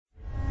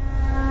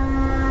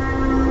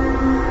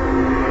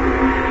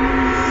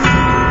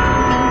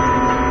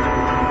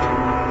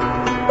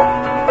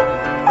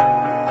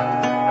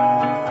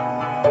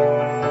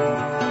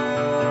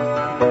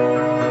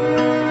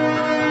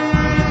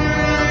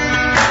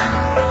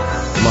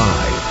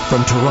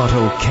From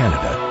Toronto,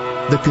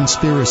 Canada, The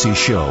Conspiracy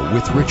Show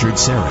with Richard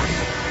Syrett.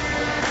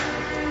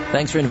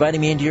 Thanks for inviting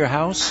me into your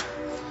house.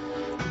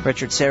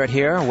 Richard Syrett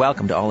here.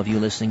 Welcome to all of you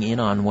listening in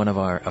on one of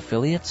our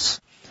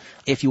affiliates.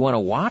 If you want to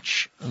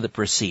watch the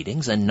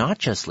proceedings and not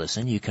just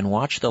listen, you can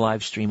watch the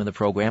live stream of the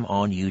program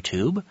on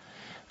YouTube.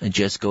 And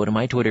just go to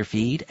my Twitter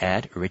feed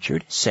at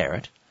Richard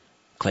Syrett.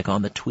 Click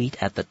on the tweet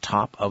at the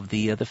top of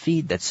the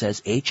feed that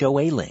says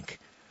HOA link.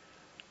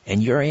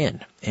 And you're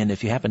in. And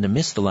if you happen to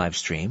miss the live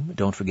stream,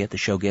 don't forget the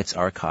show gets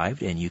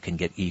archived, and you can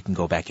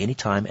go back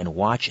anytime and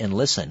watch and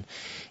listen.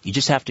 You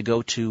just have to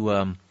go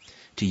to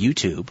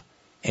YouTube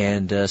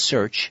and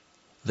search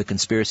The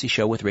Conspiracy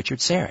Show with Richard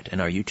Syrett, and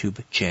our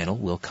YouTube channel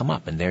will come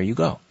up, and there you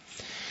go.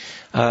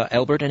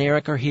 Albert and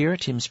Eric are here.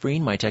 Tim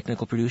Spreen, my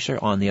technical producer,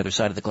 on the other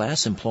side of the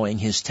glass, employing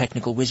his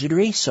technical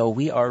wizardry, so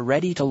we are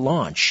ready to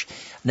launch.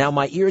 Now,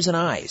 my ears and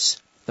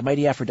eyes, the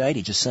mighty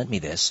Aphrodite just sent me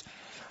this.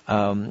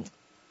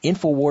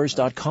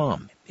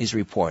 Infowars.com is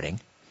reporting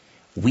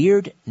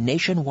weird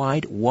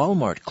nationwide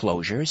Walmart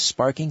closures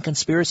sparking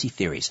conspiracy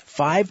theories.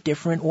 5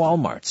 different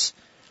Walmarts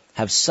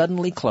have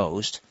suddenly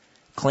closed,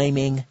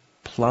 claiming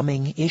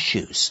plumbing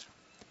issues.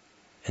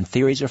 And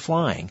theories are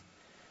flying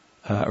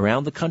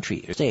around the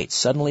country. States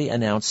suddenly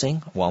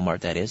announcing,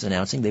 Walmart that is,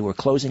 announcing they were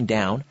closing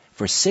down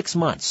for 6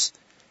 months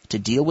to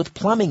deal with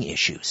plumbing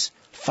issues.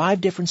 5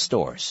 different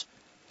stores.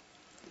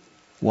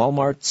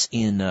 Walmarts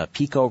in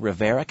Pico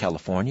Rivera,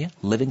 California,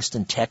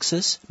 Livingston,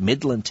 Texas,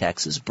 Midland,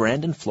 Texas,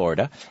 Brandon,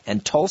 Florida,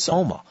 and Tulsa,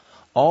 Oklahoma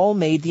all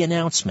made the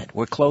announcement.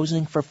 We're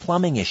closing for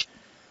plumbing issues.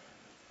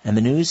 And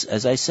the news,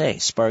 as I say,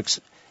 is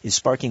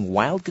sparking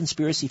wild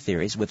conspiracy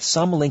theories, with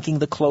some linking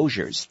the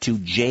closures to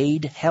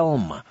Jade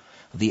Helm,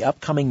 the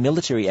upcoming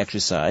military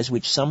exercise,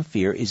 which some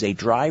fear is a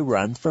dry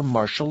run for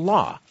martial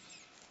law.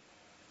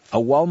 A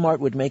Walmart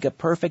would make a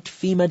perfect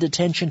FEMA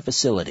detention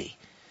facility.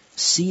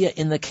 See ya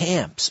in the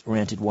camps,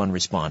 ranted one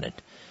respondent.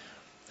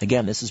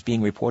 Again, this is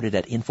being reported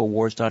at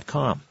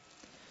Infowars.com.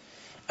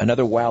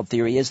 Another wild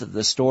theory is that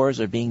the stores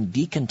are being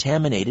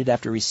decontaminated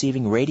after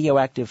receiving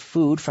radioactive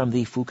food from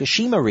the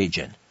Fukushima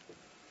region.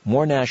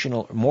 More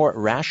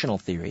rational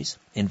theories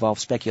involve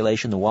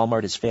speculation the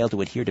Walmart has failed to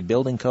adhere to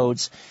building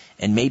codes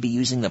and may be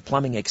using the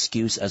plumbing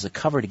excuse as a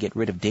cover to get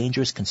rid of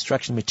dangerous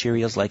construction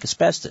materials like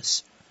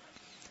asbestos.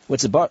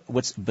 What's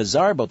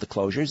bizarre about the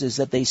closures is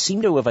that they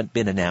seem to have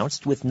been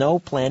announced with no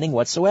planning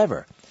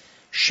whatsoever.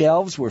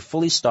 Shelves were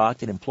fully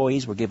stocked and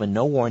employees were given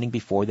no warning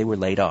before they were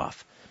laid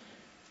off.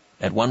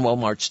 At one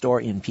Walmart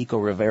store in Pico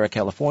Rivera,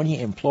 California,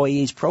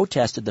 employees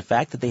protested the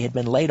fact that they had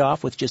been laid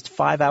off with just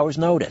 5 hours'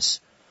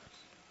 notice.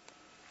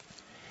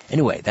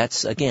 Anyway,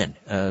 that's, again,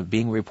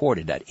 being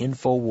reported at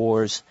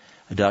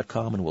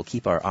Infowars.com, and we'll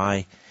keep our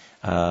eyes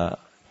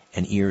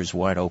and ears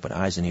wide open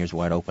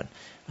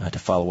to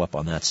follow up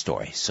on that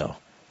story. So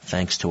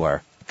thanks to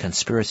our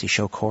Conspiracy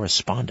Show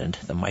correspondent,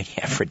 the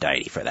mighty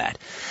Aphrodite, for that.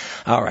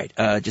 All right,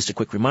 just a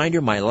quick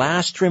reminder, my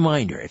last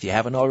reminder, if you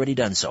haven't already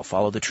done so,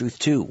 Follow the Truth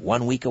 2,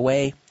 1 week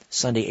away,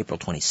 Sunday, April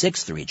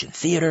 26th, the Regent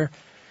Theater.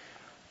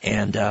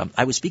 And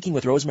I was speaking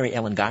with Rosemary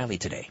Ellen Guiley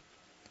today.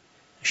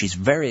 She's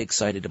very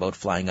excited about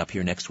flying up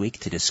here next week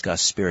to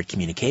discuss spirit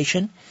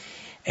communication.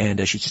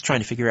 And she's just trying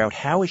to figure out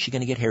how is she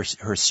going to get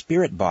her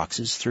spirit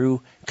boxes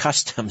through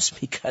customs,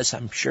 because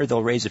I'm sure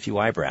they'll raise a few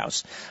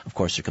eyebrows. Of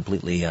course, they're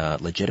completely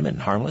legitimate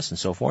and harmless and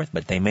so forth,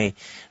 but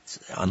it's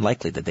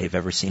unlikely that they've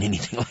ever seen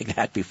anything like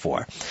that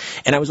before.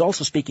 And I was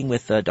also speaking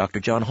with Dr.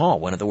 John Hall,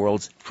 one of the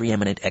world's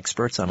preeminent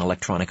experts on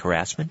electronic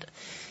harassment.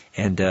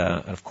 And,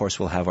 of course,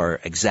 we'll have our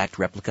exact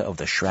replica of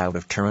the Shroud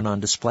of Turin on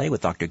display with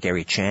Dr.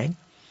 Gary Chang,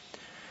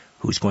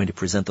 who's going to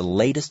present the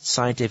latest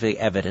scientific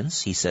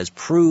evidence, he says,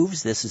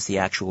 proves this is the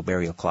actual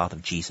burial cloth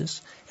of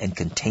Jesus and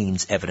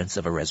contains evidence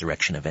of a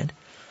resurrection event.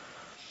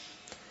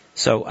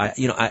 So,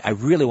 I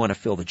really want to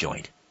fill the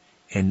joint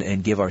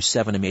and give our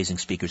 7 amazing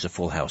speakers a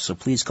full house. So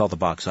please call the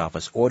box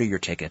office, order your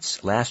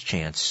tickets. Last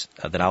chance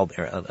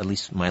at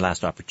least my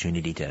last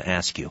opportunity to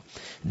ask you.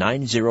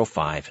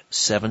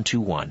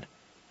 905-721-3399.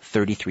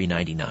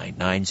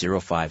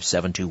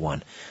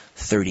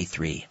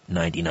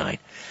 905-721-3399.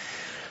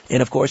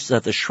 And, of course,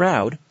 the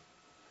shroud,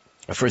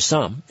 for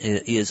some,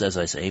 is, as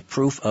I say,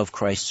 proof of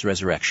Christ's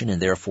resurrection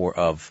and therefore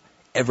of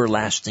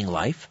everlasting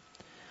life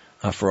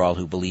for all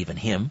who believe in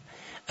him.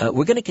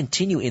 We're going to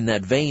continue in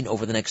that vein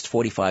over the next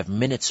 45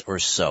 minutes or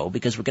so,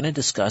 because we're going to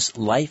discuss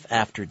life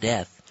after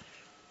death.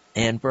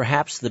 And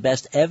perhaps the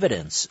best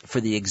evidence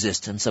for the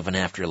existence of an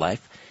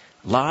afterlife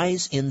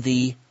lies in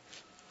the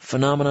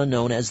phenomenon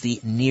known as the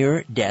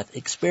near-death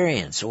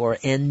experience, or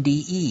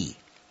NDE.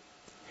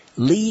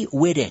 Lee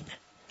Witting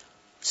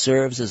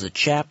serves as a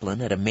chaplain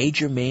at a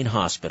major Maine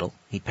hospital.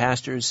 He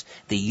pastors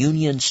the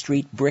Union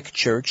Street Brick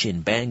Church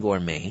in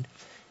Bangor, Maine,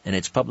 and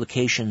is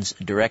publications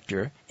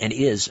director for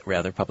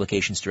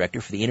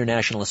the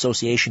International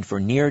Association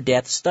for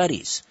Near-Death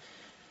Studies.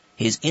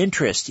 His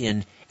interest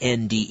in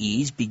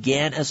NDEs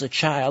began as a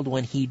child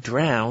when he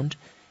drowned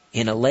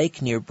in a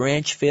lake near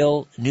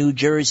Branchville, New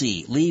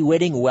Jersey. Lee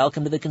Witting,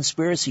 welcome to The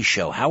Conspiracy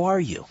Show. How are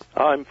you?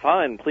 I'm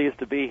fine. Pleased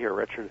to be here,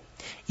 Richard.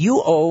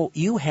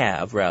 You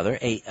have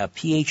a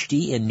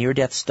Ph.D. in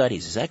near-death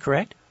studies. Is that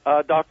correct?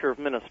 Doctor of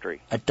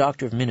Ministry. A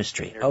Doctor of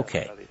Ministry. Near-death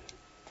okay. studies.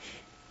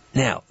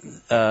 Now,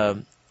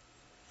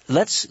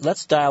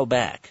 let's dial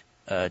back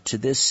to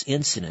this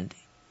incident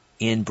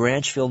in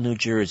Branchville, New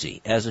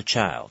Jersey, as a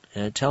child.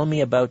 Tell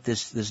me about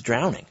this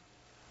drowning.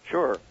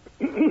 Sure.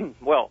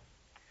 Well,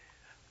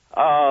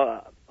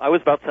 I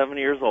was about 7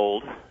 years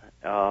old.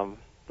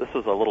 This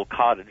was a little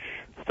cottage,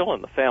 still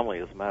in the family,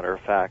 as a matter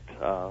of fact.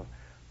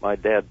 My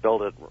dad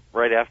built it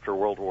right after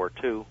World War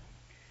II.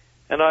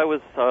 And I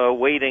was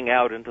wading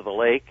out into the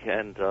lake,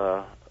 and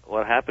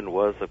what happened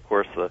was, of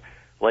course, the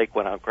lake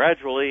went out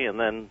gradually and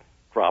then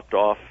dropped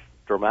off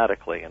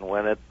dramatically. And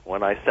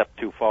when I stepped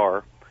too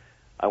far,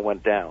 I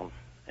went down.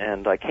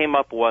 And I came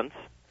up once.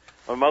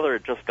 My mother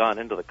had just gone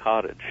into the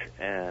cottage,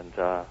 and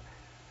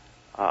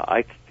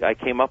I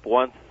came up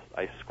once.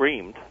 I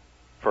screamed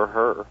for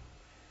her,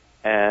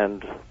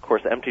 and of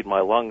course emptied my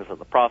lungs in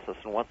the process.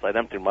 And once I'd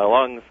emptied my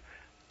lungs,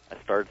 I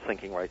started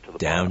sinking right to the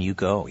bottom. Down you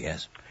go,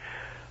 yes.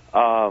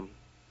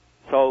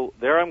 So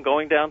there I'm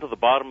going down to the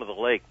bottom of the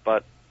lake,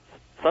 but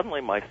suddenly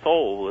my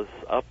soul was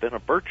up in a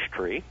birch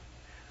tree,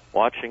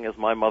 watching as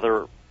my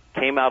mother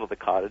came out of the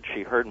cottage.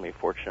 She heard me,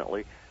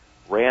 fortunately,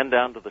 ran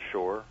down to the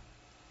shore,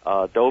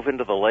 dove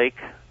into the lake,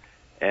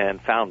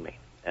 and found me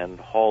and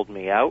hauled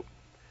me out.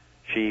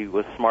 She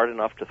was smart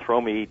enough to throw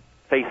me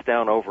face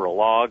down over a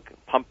log,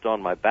 pumped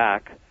on my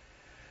back.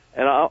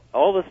 And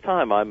all this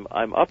time,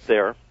 I'm up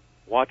there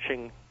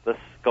watching this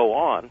go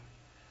on.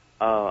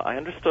 I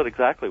understood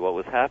exactly what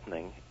was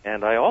happening,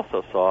 and I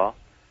also saw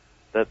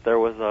that there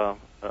was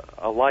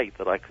a light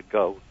that I could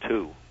go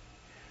to.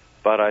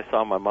 But I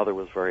saw my mother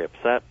was very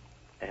upset,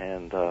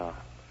 and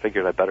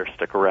figured I better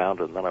stick around,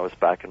 and then I was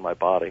back in my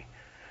body.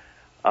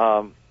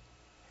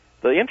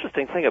 The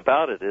interesting thing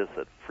about it is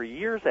that for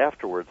years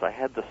afterwards, I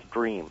had this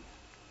dream,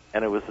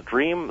 and it was a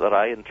dream that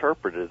I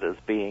interpreted as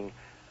being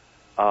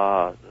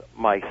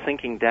my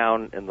sinking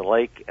down in the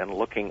lake and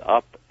looking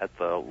up at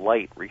the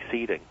light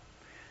receding.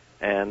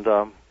 And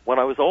when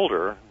I was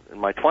older, in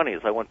my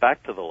 20s, I went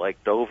back to the lake,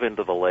 dove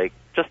into the lake,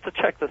 just to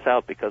check this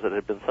out because it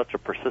had been such a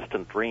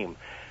persistent dream,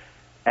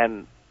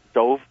 and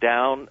dove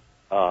down,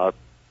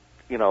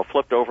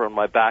 flipped over on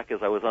my back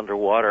as I was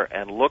underwater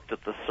and looked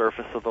at the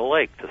surface of the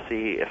lake to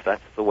see if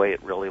that's the way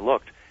it really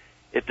looked.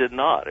 It did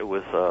not. It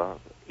was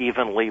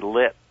evenly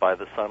lit by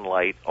the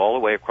sunlight all the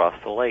way across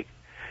the lake.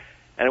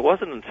 And it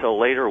wasn't until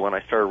later when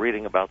I started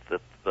reading about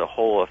the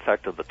whole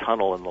effect of the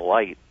tunnel and the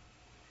light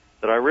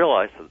that I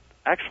realized that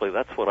actually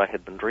that's what I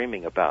had been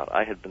dreaming about.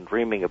 I had been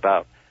dreaming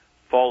about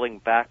falling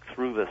back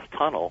through this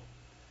tunnel,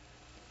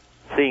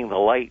 seeing the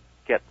light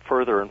get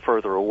further and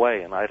further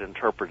away, and I'd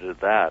interpreted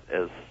that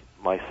as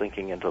my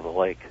sinking into the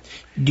lake.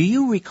 Do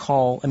you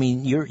recall,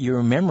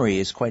 your memory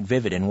is quite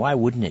vivid, and why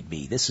wouldn't it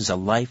be? This is a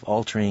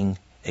life-altering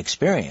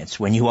experience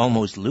when you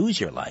almost lose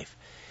your life.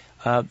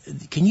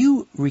 Can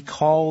you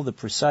recall the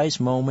precise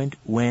moment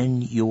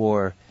when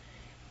you're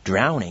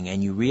drowning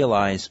and you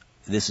realize,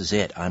 this is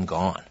it, I'm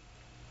gone?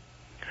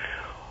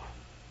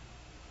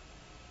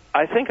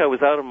 I think I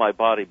was out of my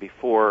body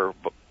before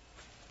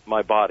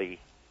my body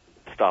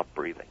stopped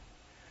breathing.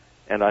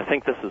 And I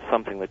think this is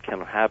something that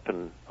can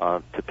happen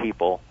to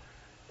people.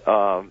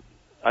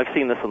 I've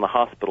seen this in the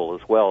hospital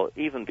as well,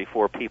 even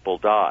before people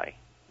die,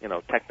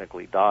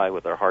 technically die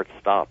with their hearts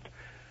stopped.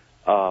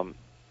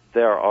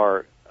 There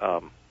are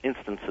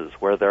instances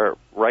where they're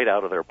right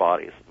out of their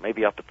bodies,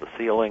 maybe up at the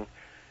ceiling.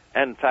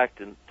 And in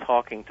fact, in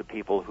talking to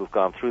people who've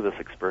gone through this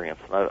experience,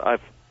 as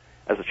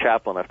a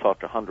chaplain, I've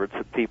talked to hundreds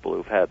of people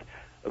who've had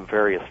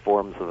various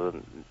forms of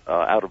an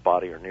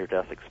out-of-body or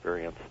near-death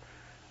experience.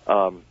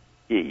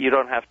 You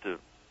don't have to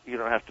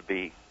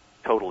be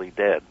totally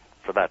dead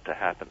for that to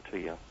happen to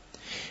you.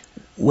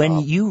 When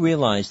you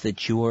realized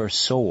that your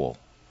soul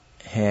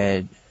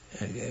had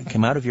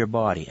come out of your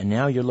body, and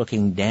now you're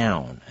looking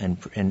down and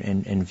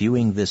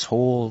viewing this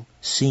whole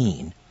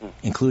scene,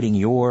 including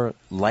your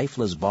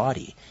lifeless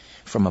body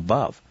from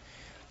above,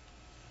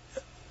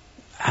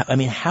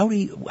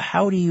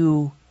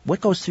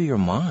 what goes through your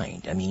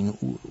mind?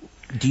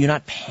 Do you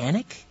not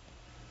panic?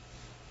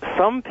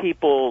 Some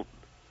people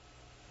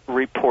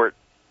report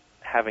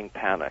having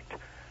panicked.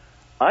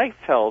 I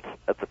felt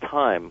at the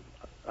time,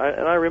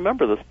 and I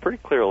remember this pretty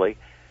clearly,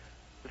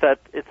 that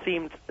it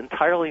seemed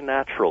entirely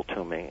natural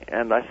to me.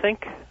 And I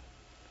think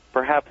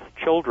perhaps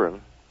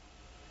children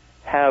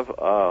have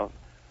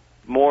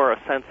more a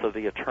sense of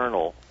the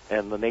eternal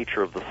and the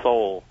nature of the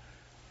soul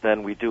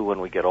than we do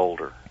when we get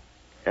older.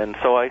 And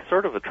so I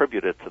sort of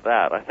attribute it to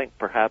that. I think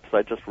perhaps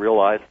I just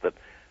realized that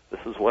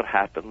this is what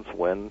happens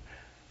when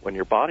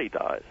your body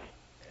dies.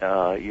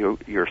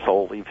 Your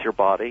soul leaves your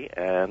body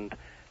and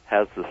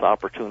has this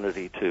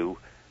opportunity to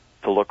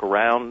look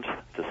around,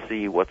 to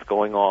see what's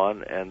going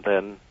on, and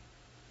then,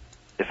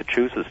 if it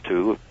chooses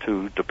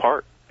to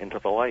depart into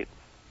the light.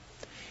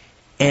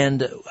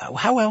 And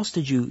how else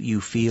did you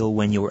feel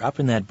when you were up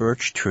in that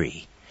birch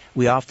tree,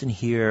 We often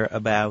hear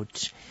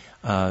about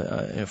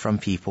from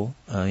people,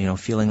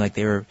 feeling like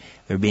they're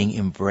being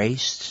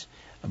embraced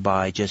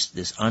by just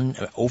this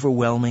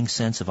overwhelming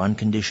sense of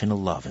unconditional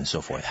love and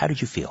so forth. How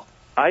did you feel?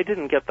 I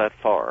didn't get that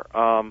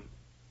far.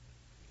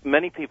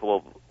 Many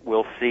people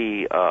will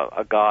see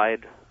a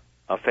guide,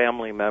 a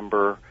family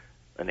member,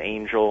 an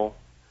angel,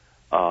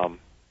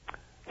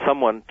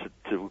 someone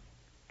to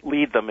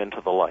lead them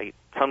into the light.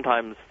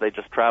 Sometimes they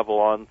just travel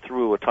on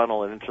through a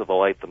tunnel and into the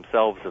light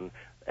themselves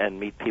and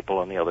meet people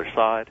on the other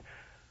side.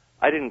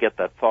 I didn't get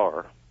that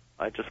far.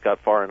 I just got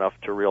far enough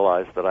to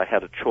realize that I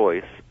had a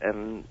choice,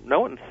 and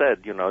no one said,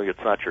 it's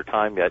not your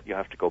time yet, you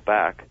have to go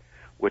back,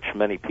 which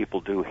many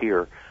people do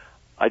here.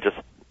 I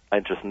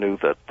just knew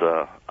that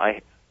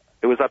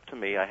it was up to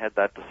me. I had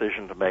that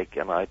decision to make,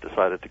 and I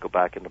decided to go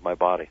back into my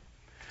body.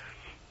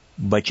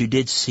 But you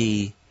did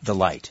see the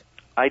light.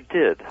 I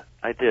did,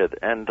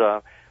 and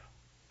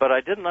but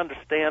I didn't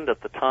understand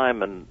at the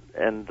time,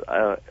 and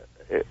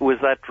it was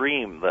that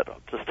dream that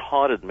just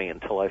haunted me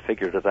until I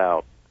figured it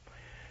out.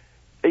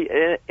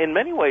 In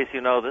many ways,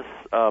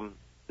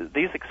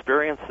 these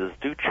experiences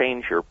do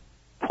change your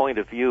point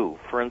of view.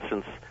 For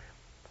instance,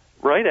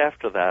 right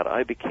after that,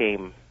 I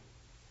became,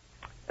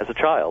 as a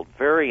child,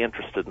 very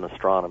interested in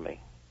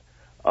astronomy.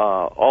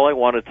 All I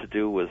wanted to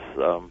do was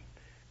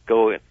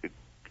go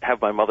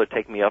have my mother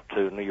take me up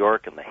to New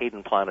York and the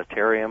Hayden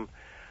Planetarium.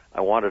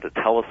 I wanted a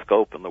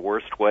telescope in the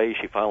worst way.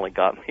 She finally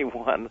got me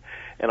one,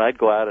 and I'd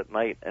go out at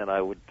night and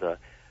I would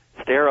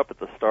stare up at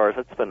the stars.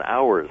 I'd spend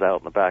hours out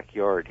in the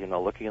backyard,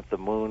 looking at the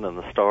moon and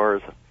the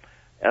stars.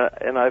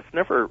 And I've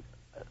never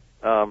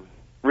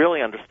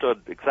really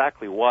understood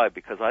exactly why,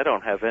 because I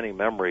don't have any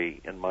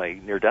memory in my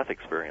near-death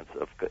experience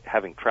of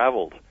having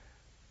traveled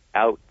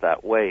out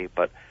that way.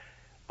 But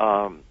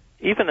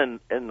even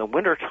in the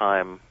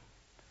wintertime,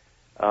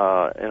 in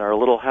our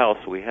little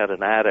house, we had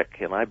an attic,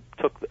 and I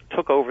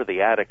took over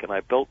the attic, and I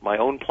built my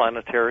own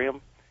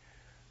planetarium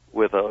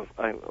with a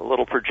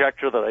little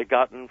projector that I'd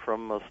gotten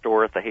from a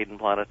store at the Hayden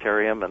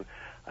Planetarium, and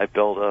I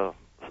built a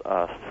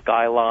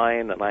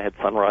skyline, and I had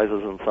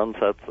sunrises and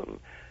sunsets,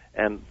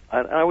 and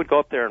I would go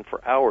up there, and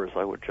for hours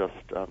I would just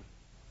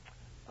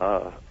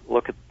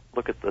look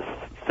at this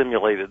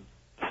simulated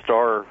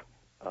star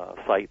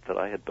site that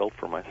I had built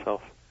for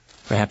myself.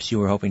 Perhaps you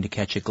were hoping to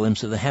catch a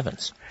glimpse of the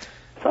heavens.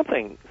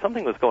 Something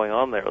was going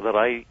on there that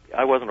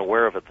I wasn't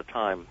aware of at the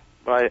time,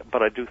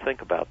 but I do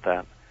think about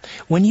that.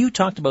 When you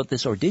talked about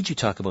this, or did you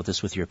talk about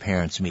this with your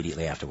parents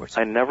immediately afterwards?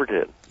 I never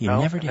did. You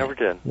never did? Never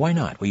did. Why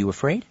not? Were you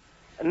afraid?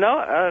 No,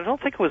 I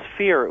don't think it was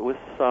fear. It was,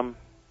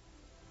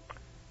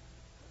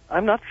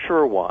 I'm not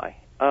sure why.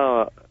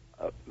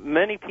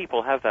 Many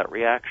people have that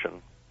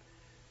reaction.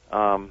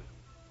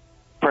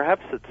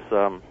 Perhaps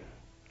it's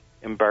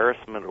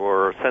embarrassment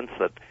or a sense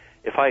that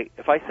if I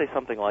say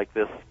something like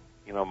this,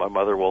 my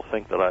mother will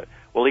think that it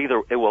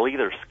will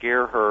either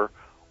scare her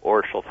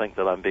or she'll think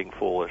that I'm being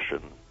foolish,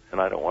 and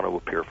I don't want to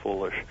appear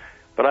foolish.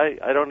 But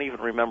I don't even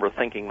remember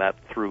thinking that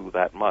through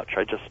that much.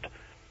 I just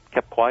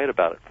kept quiet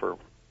about it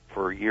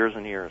for years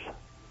and years.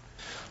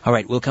 All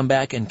right, we'll come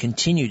back and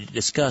continue to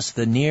discuss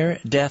the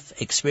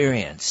near-death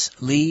experience.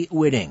 Lee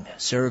Witting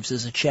serves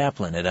as a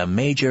chaplain at a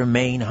major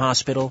Maine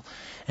hospital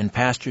and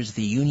pastors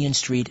the Union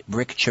Street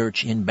Brick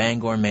Church in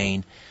Bangor,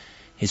 Maine.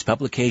 His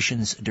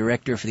publications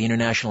director for the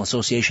International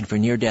Association for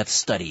Near-Death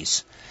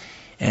Studies.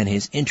 And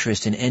his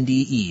interest in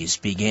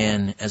NDEs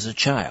began as a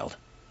child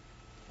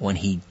when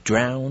he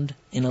drowned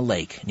in a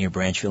lake near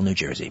Branchville, New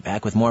Jersey.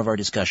 Back with more of our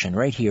discussion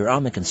right here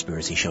on The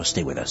Conspiracy Show.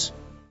 Stay with us.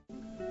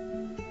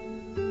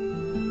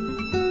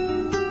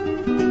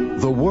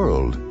 The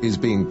world is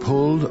being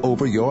pulled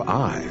over your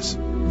eyes.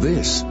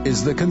 This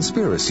is The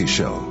Conspiracy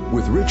Show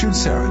with Richard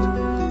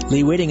Serrett.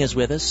 Lee Witting is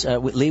with us.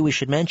 Lee, we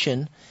should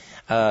mention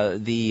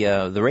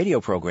the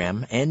radio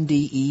program,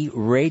 NDE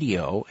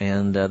Radio,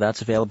 and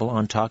that's available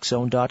on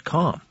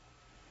TalkZone.com.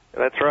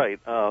 That's right.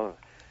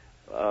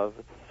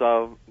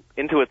 It's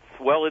into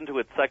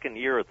its second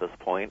year at this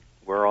point.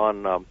 We're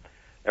on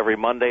every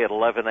Monday at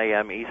 11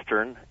 a.m.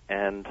 Eastern,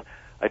 and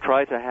I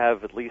try to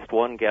have at least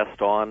one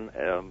guest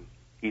on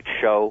each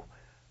show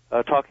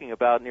talking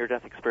about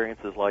near-death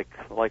experiences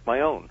like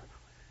my own.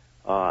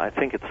 I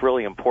think it's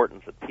really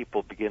important that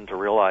people begin to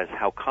realize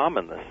how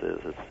common this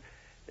is.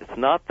 It's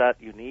not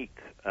that unique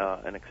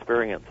an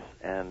experience,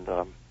 and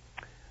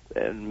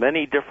in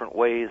many different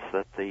ways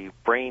that the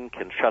brain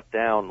can shut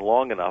down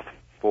long enough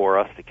for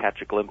us to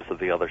catch a glimpse of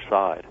the other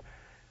side.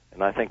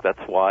 And I think that's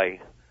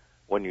why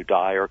when you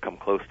die or come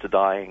close to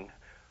dying,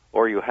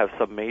 or you have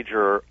some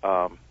major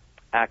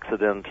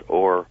accident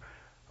or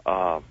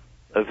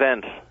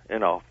event,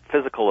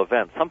 physical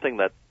event, something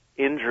that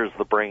injures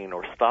the brain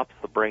or stops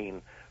the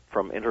brain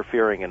from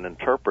interfering and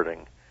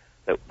interpreting,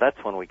 that's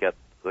when we get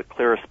the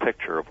clearest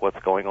picture of what's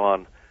going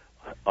on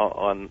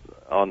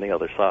the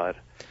other side.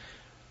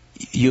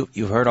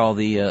 You've heard all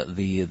the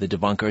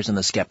debunkers and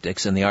the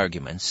skeptics and the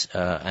arguments,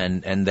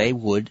 and they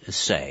would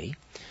say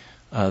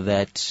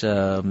that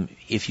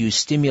if you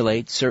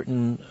stimulate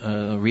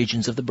certain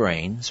regions of the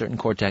brain, certain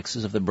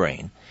cortexes of the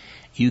brain,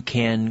 you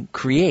can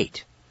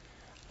create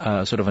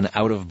sort of an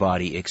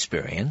out-of-body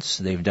experience.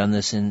 They've done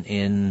this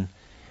in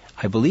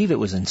I believe it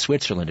was in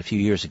Switzerland a few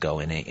years ago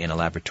in a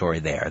laboratory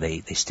there.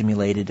 They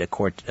stimulated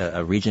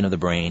a region of the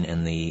brain,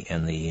 and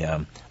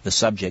the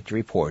subject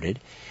reported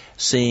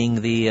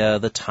seeing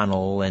the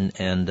tunnel and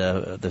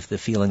the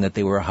feeling that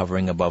they were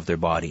hovering above their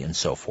body and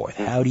so forth.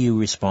 How do you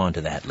respond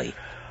to that, Lee?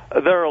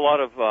 There are a lot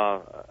of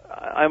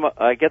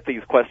I get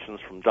these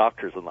questions from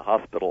doctors in the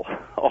hospital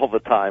all the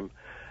time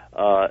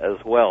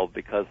as well,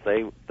 because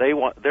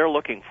they're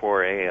looking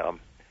for an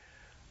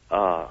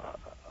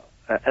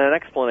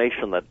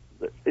explanation that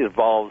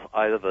involves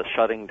either the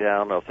shutting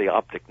down of the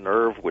optic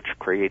nerve, which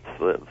creates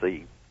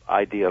the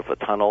idea of a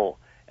tunnel,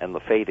 and the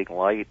fading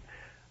light.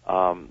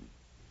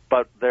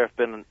 But there have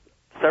been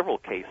several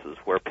cases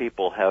where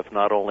people have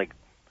not only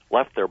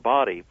left their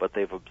body, but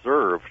they've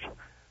observed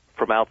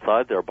from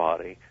outside their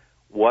body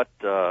what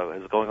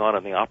is going on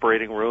in the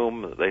operating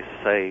room. They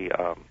say,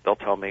 they'll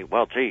tell me,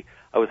 well, gee,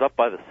 I was up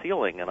by the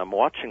ceiling and I'm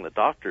watching the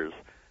doctors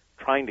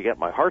trying to get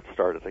my heart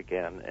started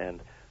again,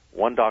 and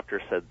one doctor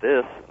said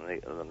this,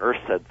 and the nurse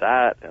said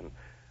that, and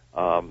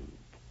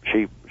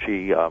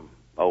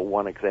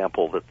one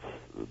example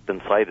that's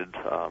been cited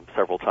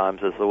several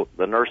times is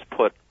the nurse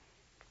put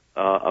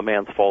a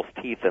man's false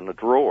teeth in a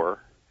drawer,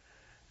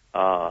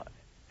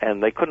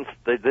 and they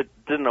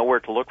didn't know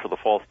where to look for the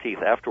false teeth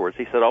afterwards.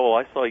 He said, "Oh, well,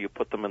 I saw you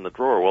put them in the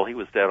drawer." Well, he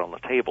was dead on the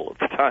table at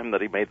the time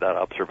that he made that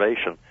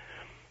observation.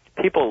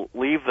 People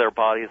leave their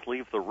bodies,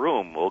 leave the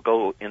room. We'll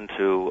go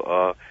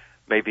into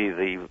maybe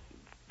the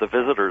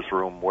visitor's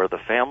room where the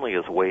family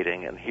is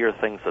waiting and hear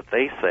things that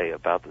they say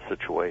about the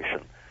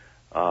situation.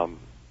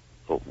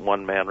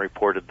 One man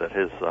reported that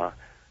his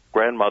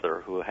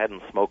grandmother, who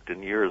hadn't smoked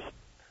in years,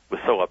 was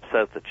so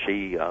upset that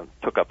she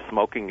took up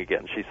smoking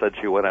again. She said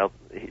she went out,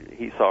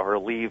 he saw her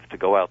leave to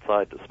go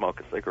outside to smoke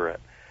a cigarette.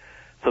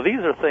 So these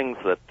are things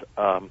that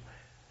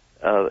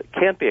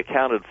can't be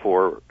accounted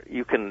for.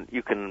 You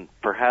can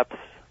perhaps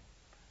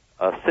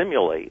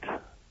simulate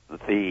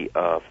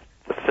the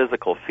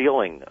physical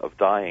feeling of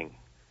dying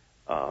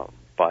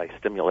by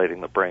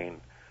stimulating the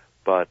brain,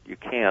 but you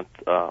can't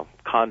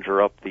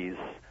conjure up these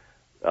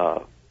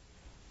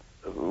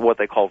what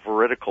they call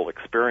veridical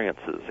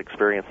experiences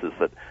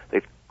that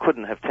they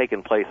couldn't have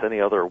taken place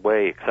any other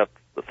way except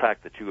the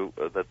fact that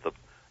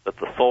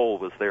the soul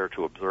was there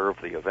to observe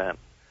the event.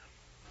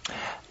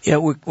 Yeah,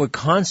 we're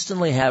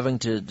constantly having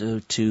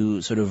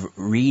to sort of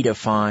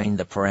redefine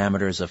the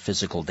parameters of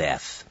physical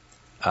death,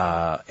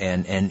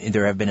 and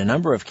there have been a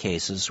number of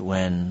cases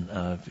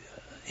when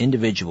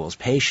individuals,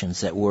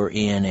 patients that were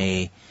in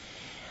a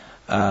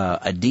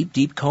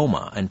deep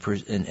coma and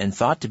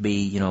thought to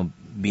be,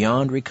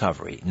 beyond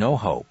recovery, no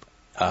hope,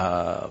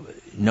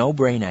 no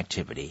brain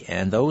activity,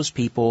 and those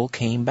people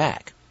came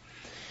back.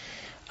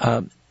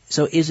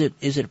 So is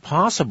it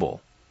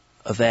possible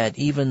that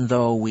even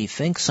though we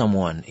think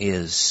someone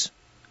is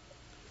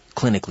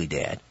clinically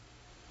dead,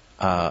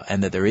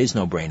 and that there is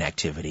no brain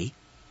activity,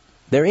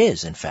 there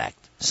is, in fact,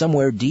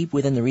 somewhere deep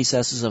within the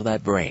recesses of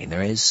that brain,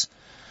 there is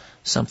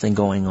something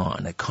going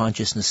on, that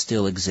consciousness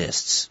still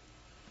exists?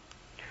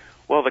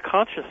 Well, the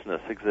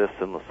consciousness exists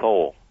in the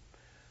soul.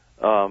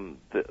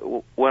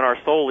 When our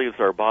soul leaves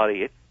our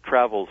body, it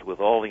travels with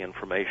all the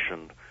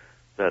information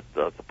that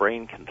the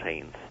brain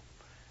contains,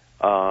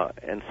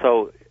 and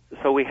so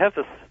we have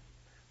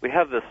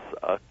this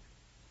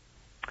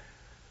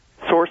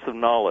source of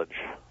knowledge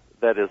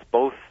that is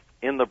both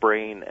in the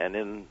brain and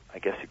in, I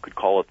guess you could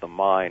call it, the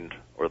mind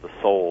or the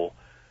soul.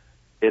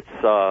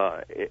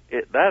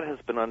 That has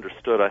been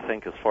understood, I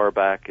think, as far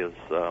back as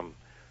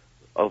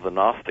of the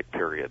Gnostic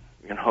period.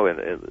 In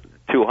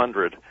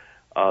 200.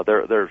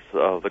 There's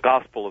the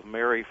Gospel of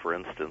Mary, for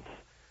instance,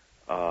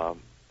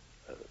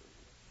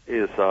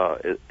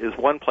 is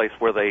one place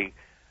where they,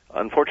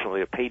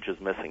 unfortunately, a page is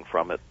missing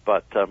from it.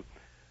 But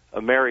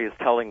Mary is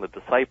telling the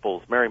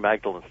disciples, Mary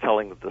Magdalene is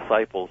telling the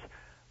disciples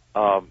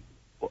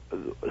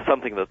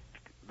something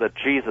that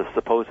Jesus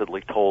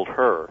supposedly told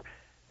her,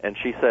 and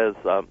she says,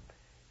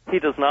 "He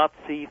does not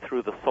see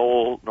through the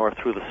soul nor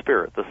through the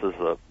spirit." This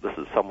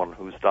is someone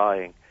who's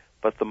dying,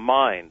 but the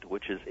mind,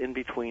 which is in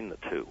between the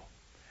two.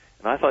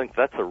 And I think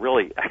that's a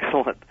really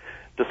excellent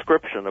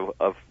description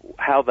of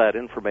how that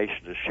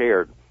information is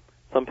shared.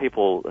 Some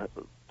people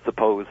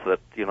suppose that,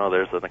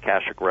 there's an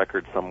Akashic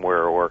record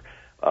somewhere or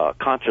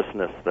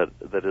consciousness that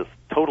is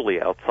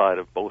totally outside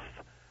of both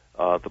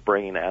the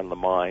brain and the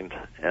mind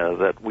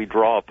that we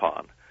draw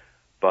upon.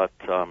 But,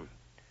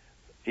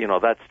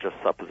 that's just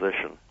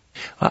supposition.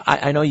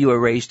 I know you were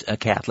raised a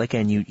Catholic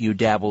and you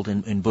dabbled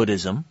in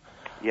Buddhism.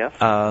 Yes,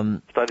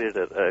 studied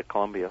at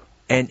Columbia.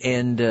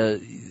 And the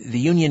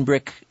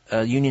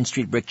Union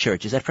Street Brick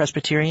Church, is that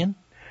Presbyterian?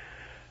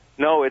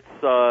 No,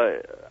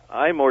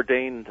 I'm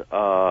ordained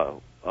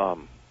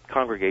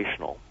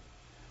congregational.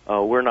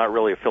 We're not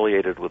really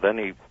affiliated with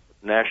any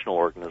national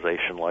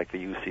organization like the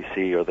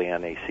UCC or the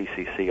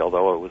NACCC,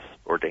 although I was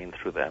ordained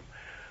through them.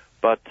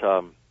 But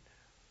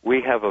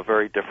we have a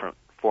very different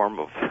form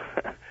of,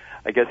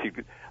 I guess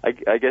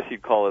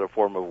you'd call it a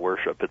form of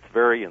worship. It's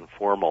very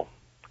informal,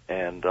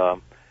 and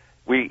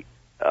we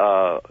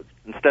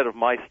instead of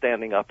my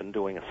standing up and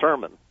doing a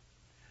sermon,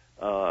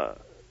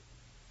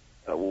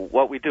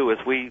 what we do is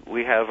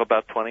we have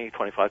about 20,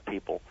 25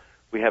 people.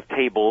 We have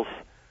tables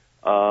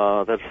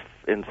that's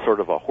in sort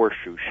of a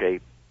horseshoe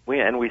shape.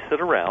 We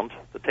sit around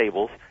the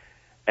tables,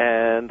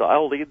 and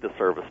I'll lead the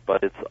service,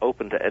 but it's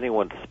open to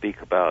anyone to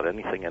speak about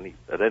anything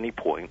at any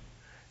point.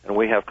 And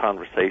we have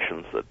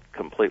conversations that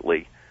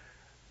completely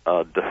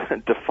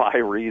defy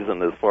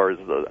reason as far as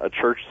a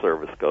church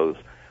service goes.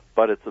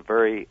 But it's a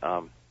very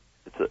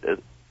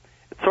it's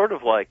sort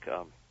of like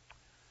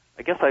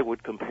I guess I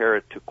would compare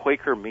it to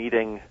Quaker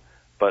meeting,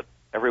 but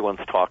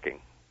everyone's talking.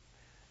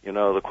 You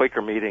know, the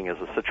Quaker meeting is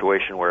a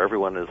situation where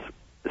everyone is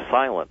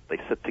silent. They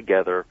sit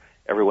together.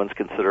 Everyone's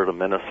considered a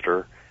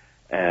minister,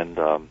 and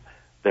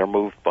they're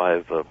moved by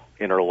the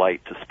inner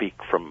light to speak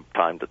from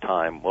time to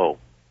time. Well,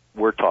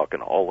 we're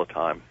talking all the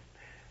time.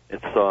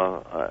 It's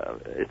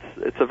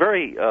a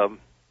very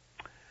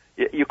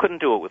you couldn't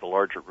do it with a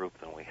larger group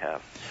than we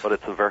have, but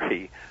it's a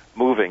very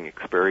moving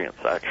experience,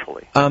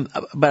 actually.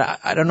 But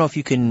I don't know if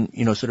you can,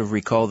 sort of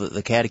recall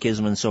the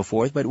catechism and so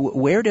forth. But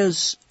where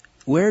does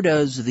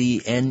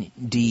the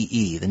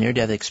NDE, the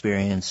near-death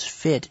experience,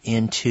 fit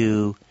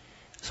into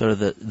sort of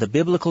the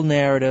biblical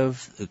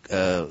narrative,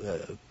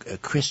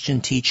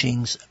 Christian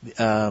teachings?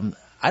 I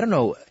don't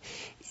know.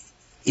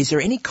 Is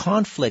there any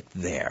conflict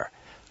there?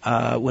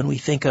 When we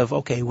think of,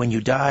 okay, when you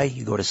die,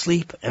 you go to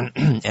sleep,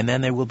 and then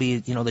there will be,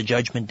 the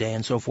judgment day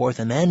and so forth,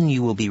 and then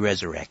you will be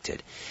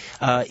resurrected.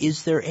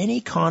 Is there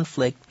any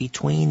conflict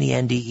between the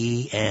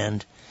NDE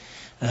and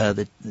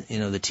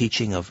the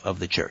teaching of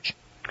the church?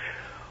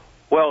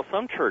 Well,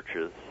 some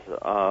churches,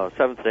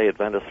 Seventh-day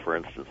Adventists, for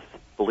instance,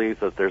 believe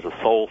that there's a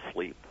soul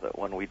sleep, that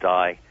when we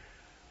die,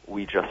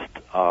 we just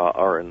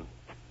are in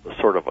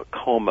sort of a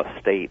coma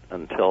state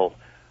until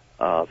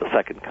the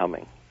second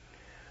coming.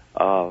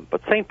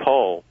 But St.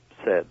 Paul,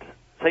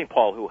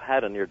 who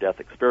had a near-death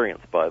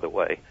experience, by the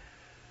way,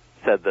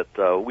 said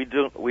that we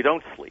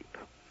don't sleep.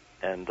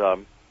 And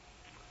as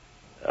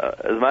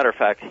a matter of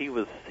fact, he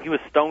was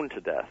stoned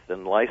to death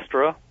in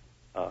Lystra.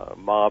 A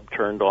mob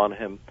turned on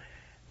him,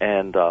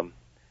 and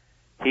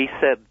he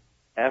said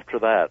after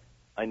that,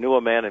 "I knew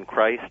a man in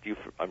Christ."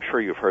 I'm sure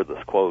you've heard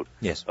this quote.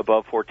 Yes.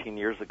 Above 14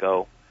 years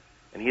ago,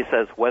 and he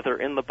says, "Whether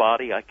in the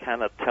body I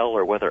cannot tell,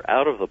 or whether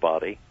out of the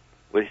body."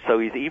 So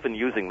he's even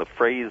using the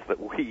phrase that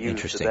we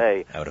use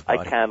today, I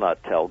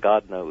cannot tell,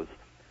 God knows.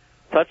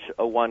 Such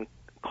a one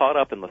caught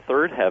up in the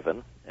third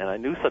heaven, and I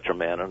knew such a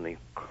man, and of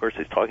course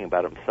he's talking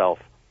about himself.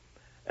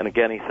 And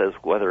again he says,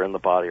 whether in the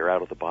body or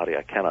out of the body,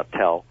 I cannot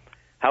tell.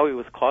 How he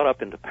was caught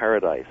up into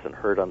paradise and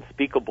heard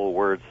unspeakable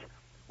words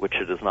which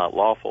it is not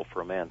lawful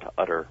for a man to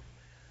utter.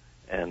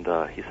 And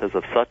he says,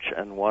 of such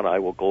an one I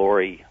will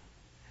glory.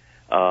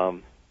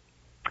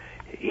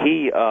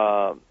 He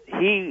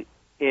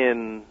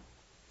in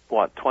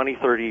 20,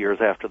 30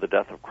 years after the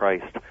death of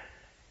Christ,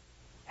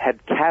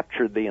 had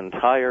captured the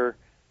entire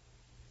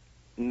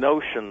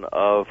notion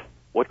of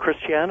what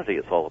Christianity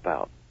is all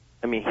about.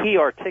 I mean, he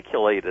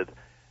articulated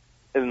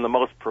in the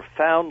most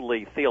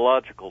profoundly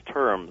theological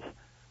terms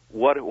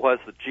what it was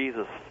that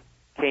Jesus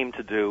came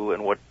to do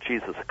and what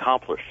Jesus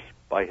accomplished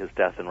by his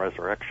death and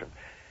resurrection.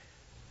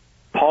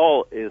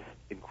 Paul is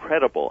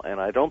incredible,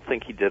 and I don't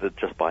think he did it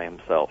just by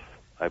himself.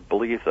 I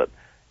believe that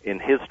in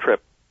his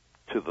trip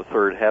to the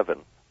third heaven,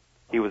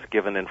 he was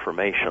given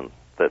information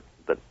that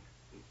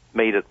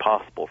made it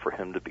possible for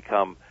him to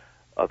become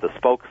the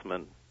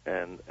spokesman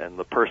and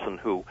the person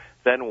who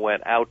then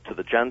went out to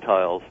the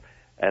Gentiles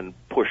and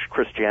pushed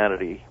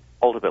Christianity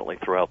ultimately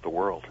throughout the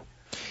world.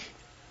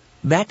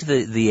 Back to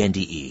the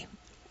NDE.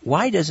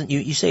 Why doesn't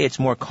you say it's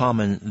more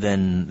common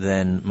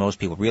than most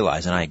people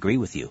realize, and I agree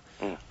with you.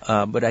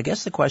 But I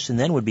guess the question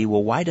then would be,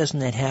 well, why doesn't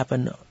that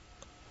happen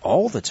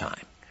all the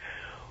time?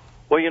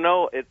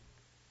 Well,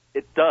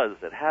 it does.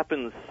 It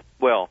happens,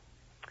 well,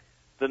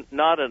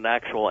 not an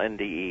actual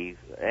NDE.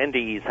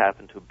 NDEs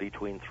happen to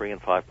between 3 and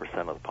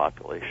 5% of the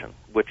population,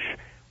 which,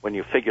 when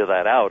you figure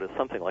that out, is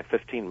something like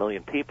 15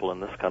 million people in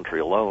this country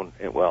alone,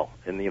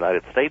 in the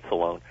United States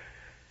alone,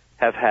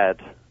 have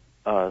had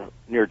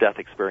near-death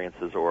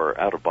experiences or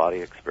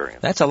out-of-body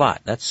experiences. That's a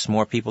lot. That's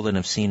more people than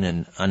have seen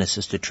an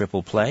unassisted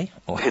triple play.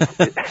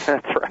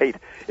 That's right.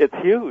 It's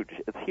huge.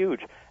 It's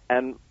huge.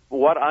 And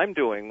what I'm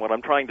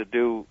trying to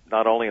do,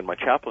 not only in my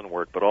chaplain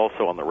work, but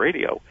also on the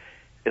radio,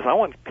 is I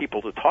want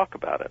people to talk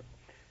about it.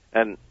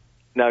 And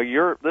now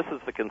this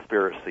is the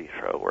conspiracy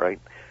show, right?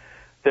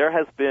 There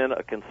has been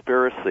a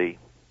conspiracy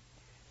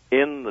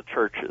in the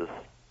churches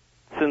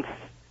since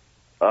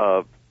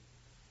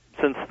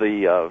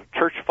the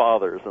church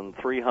fathers in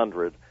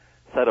 300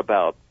 set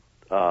about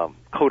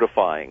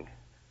codifying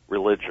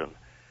religion.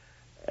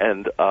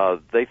 And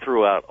they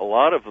threw out a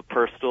lot of the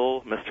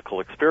personal mystical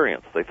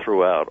experience. They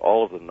threw out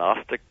all of the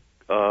Gnostic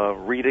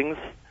readings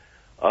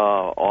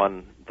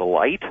on the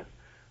light.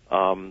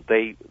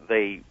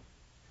 They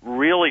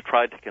really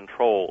tried to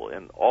control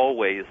in all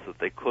ways that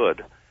they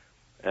could,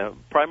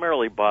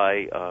 primarily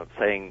by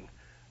saying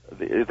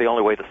the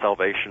only way to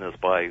salvation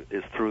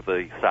is through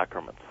the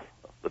sacraments,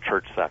 the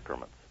church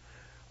sacraments.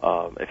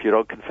 If you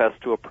don't confess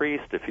to a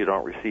priest, if you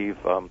don't receive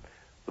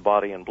the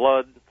body and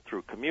blood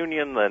through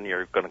communion, then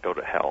you're going to go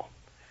to hell.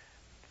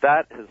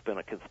 That has been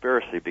a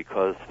conspiracy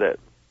because that,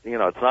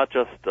 it's not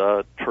just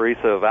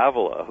Teresa of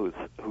Avila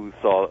who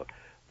saw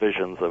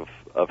visions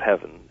of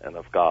heaven and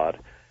of God.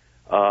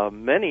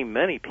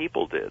 Many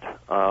people did.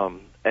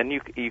 And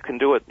you can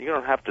do it. You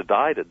don't have to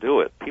die to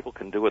do it. People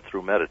can do it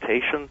through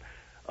meditation.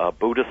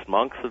 Buddhist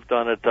monks have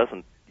done it.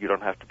 You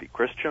don't have to be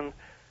Christian.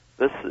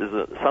 This is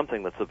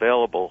something that's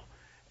available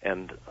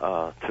and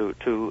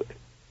to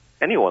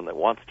anyone that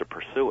wants to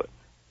pursue it.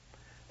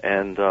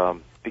 And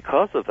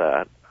because of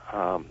that,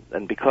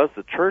 and because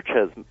the church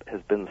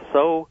has been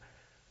so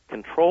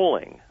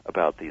controlling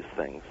about these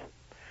things,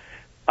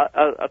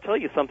 I'll tell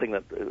you something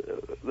that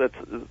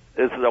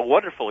is a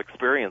wonderful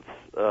experience,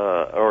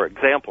 or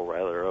example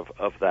rather,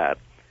 of that.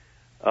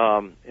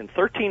 In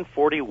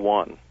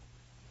 1341,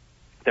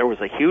 there was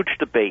a huge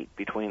debate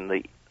between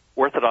the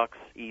Orthodox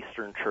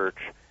Eastern Church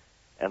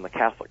and the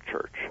Catholic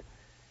Church,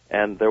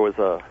 and there was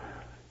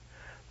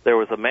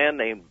a man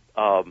named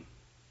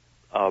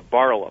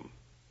Barlaam.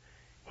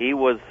 He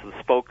was the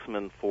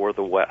spokesman for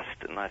the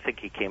West, and I think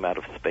he came out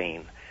of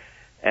Spain.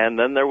 And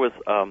then there was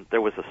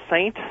a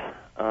saint.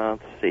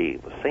 Let's see,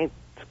 was Saint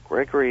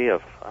Gregory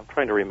of? I'm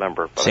trying to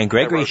remember. Saint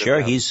Gregory,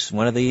 sure, he's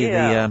one of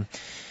the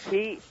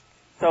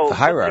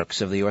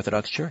hierarchs of the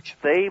Orthodox Church.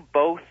 They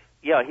both,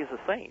 he's a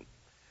saint.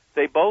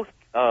 They both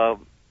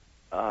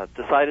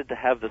decided to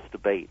have this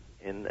debate,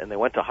 and they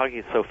went to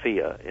Hagia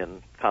Sophia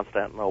in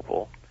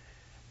Constantinople.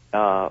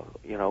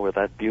 Where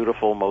that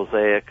beautiful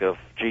mosaic of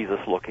Jesus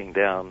looking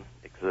down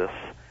exists,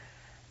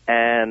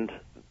 and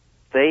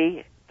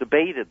they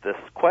debated this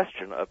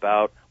question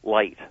about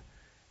light,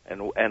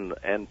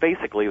 and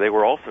basically they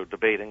were also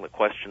debating the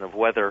question of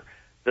whether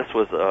this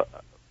was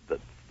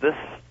this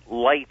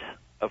light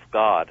of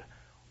God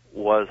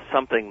was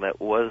something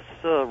that was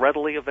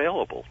readily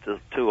available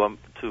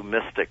to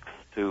mystics,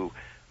 to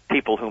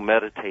people who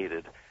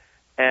meditated,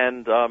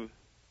 and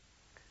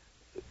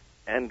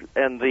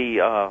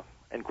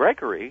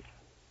Gregory,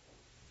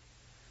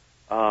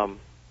 I'm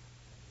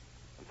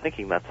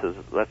thinking that's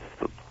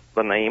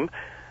the name,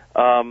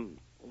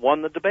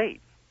 won the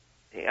debate.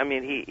 I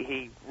mean,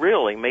 he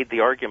really made the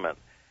argument,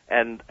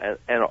 and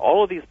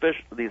all of these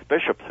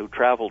bishops who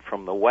traveled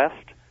from the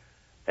West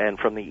and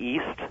from the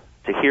East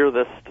to hear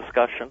this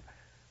discussion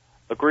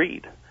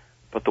agreed,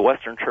 but the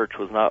Western Church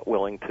was not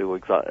willing to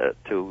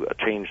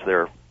change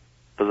their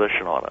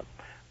position on it.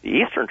 The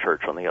Eastern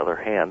Church, on the other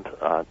hand,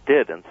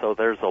 did, and so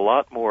there's a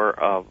lot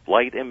more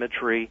light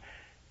imagery,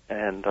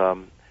 and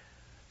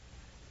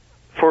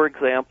for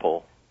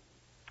example,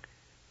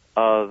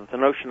 the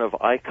notion of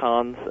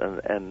icons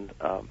and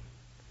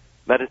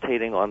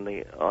meditating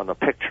on a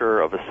picture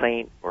of a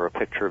saint or a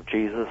picture of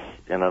Jesus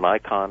in an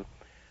icon.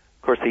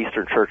 Of course, the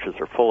Eastern churches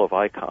are full of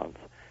icons.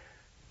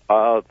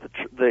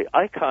 The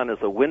icon is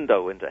a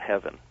window into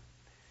heaven.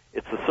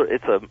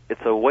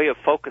 It's a way of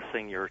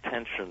focusing your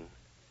attention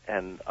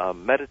and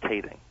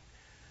meditating,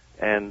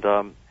 and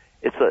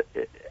it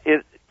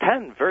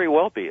can very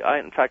well be.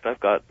 In fact, I've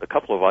got a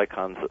couple of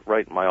icons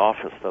right in my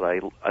office that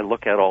I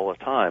look at all the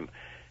time,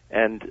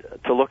 and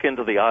to look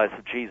into the eyes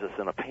of Jesus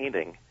in a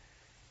painting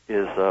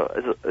is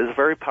a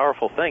very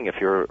powerful thing if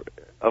you're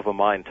of a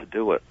mind to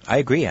do it. I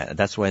agree.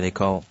 That's why they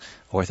call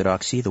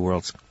Orthodoxy the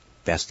world's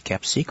best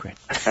kept secret.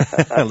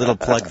 A little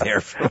plug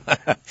there.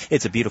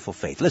 It's a beautiful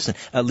faith. Listen,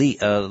 Lee,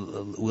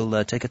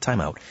 we'll take a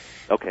time out.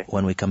 Okay.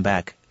 When we come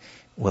back,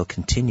 we'll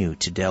continue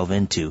to delve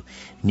into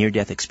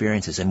near-death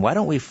experiences. And why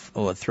don't we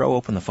throw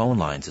open the phone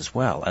lines as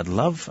well? I'd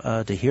love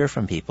to hear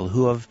from people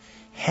who have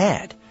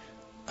had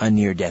a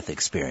near-death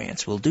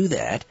experience. We'll do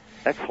that.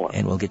 Excellent.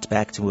 And we'll get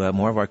back to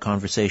more of our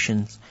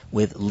conversations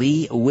with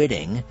Lee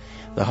Witting,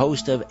 the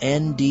host of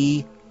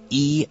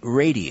NDE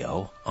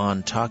Radio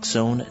on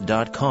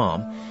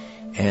TalkZone.com,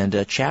 and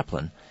a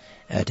chaplain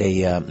at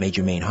a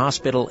major Maine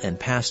hospital and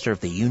pastor of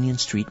the Union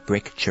Street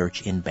Brick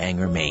Church in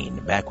Bangor, Maine.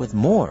 Back with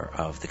more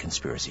of The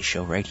Conspiracy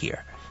Show right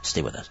here.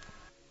 Stay with us.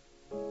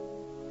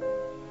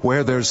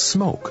 Where there's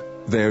smoke,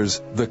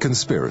 there's The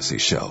Conspiracy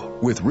Show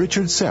with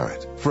Richard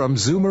Serrett from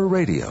Zoomer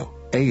Radio,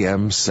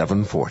 AM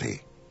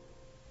 740.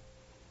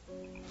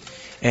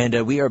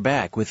 And we are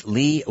back with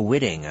Lee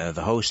Witting,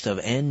 the host of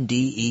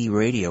NDE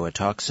Radio at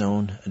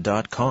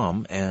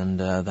TalkZone.com, and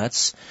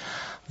that's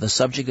the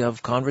subject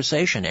of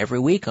conversation every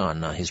week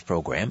on his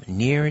program,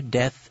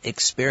 Near-Death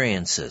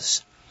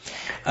Experiences.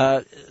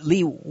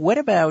 Lee, what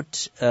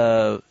about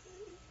sort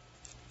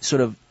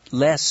of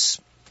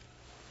less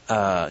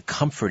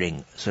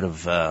comforting sort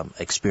of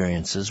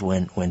experiences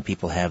when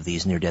people have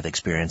these near-death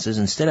experiences?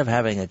 Instead of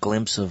having a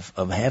glimpse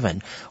of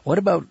heaven, what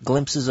about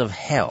glimpses of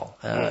hell?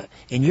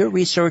 In your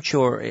research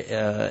or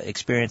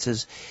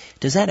experiences,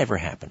 does that ever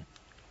happen?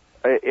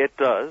 It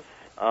does.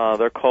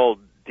 They're called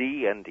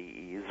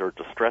DNDEs, or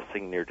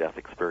distressing near-death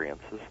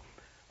experiences.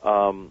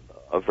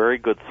 A very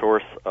good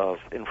source of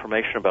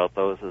information about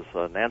those is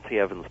Nancy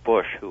Evans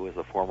Bush, who is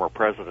a former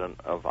president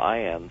of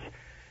IANDS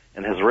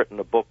and has written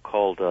a book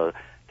called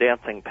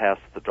Dancing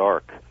Past the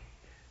Dark.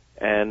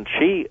 And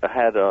she'd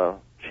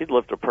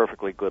lived a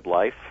perfectly good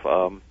life,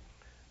 and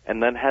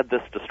then had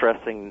this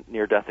distressing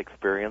near-death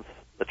experience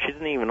that she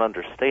didn't even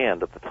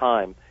understand at the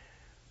time.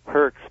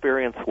 Her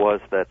experience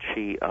was that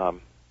she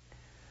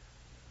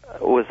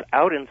was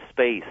out in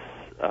space,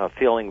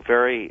 feeling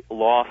very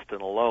lost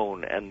and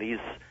alone, and these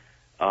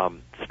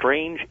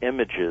strange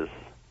images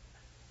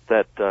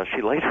that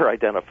she later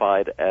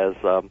identified as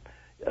the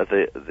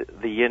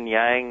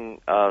yin-yang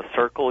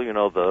circle,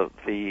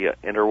 the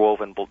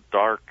interwoven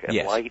dark and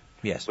light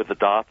with the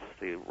dots,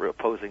 the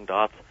opposing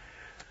dots.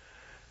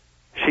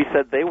 She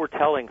said they were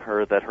telling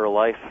her that her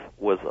life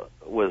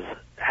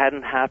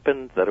hadn't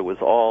happened, that it was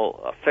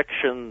all a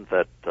fiction,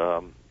 that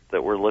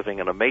we're living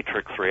in a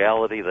matrix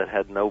reality that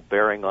had no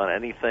bearing on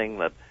anything.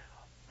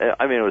 It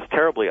was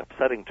terribly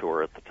upsetting to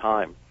her at the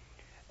time.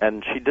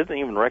 And she didn't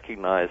even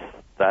recognize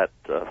that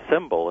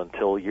symbol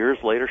until years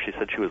later. She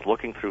said she was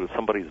looking through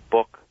somebody's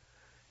book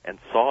and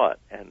saw it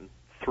and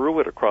threw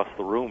it across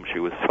the room. She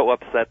was so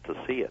upset to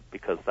see it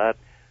because that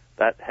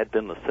had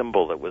been the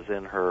symbol that was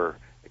in her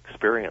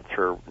experience,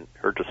 her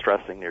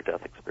distressing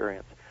near-death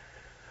experience.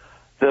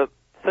 The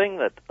thing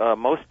that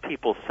most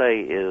people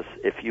say is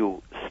if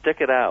you stick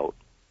it out,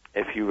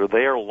 if you were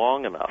there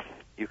long enough,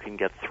 you can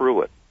get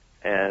through it.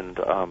 And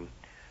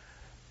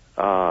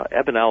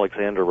Eben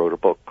Alexander wrote a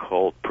book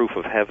called Proof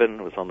of Heaven.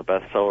 It was on the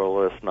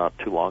bestseller list not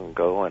too long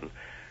ago. And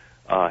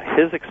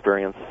his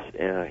experience,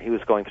 he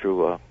was going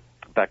through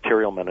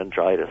bacterial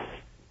meningitis,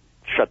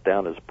 shut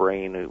down his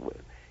brain.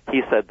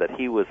 He said that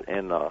he was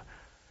in a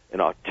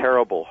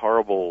terrible,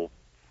 horrible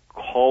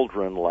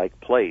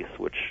cauldron-like place,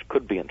 which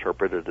could be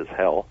interpreted as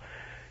hell.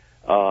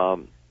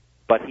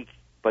 But he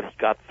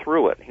got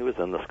through it. He was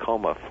in this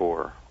coma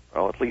for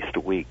at least a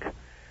week.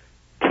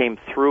 Came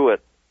through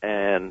it,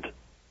 and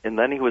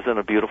then he was in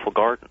a beautiful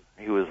garden.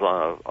 He was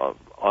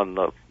on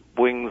the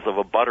wings of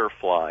a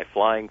butterfly,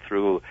 flying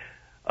through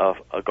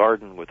a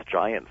garden with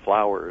giant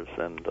flowers,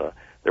 and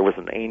there was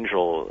an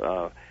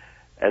angel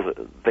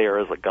there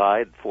as a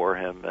guide for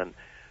him. And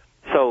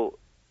so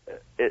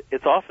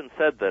it's often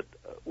said that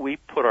we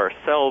put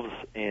ourselves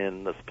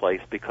in this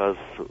place because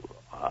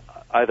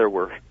either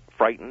we're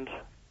frightened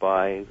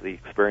by the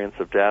experience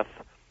of death,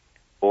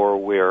 or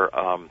we're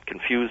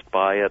confused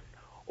by it,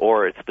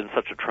 or it's been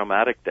such a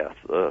traumatic death.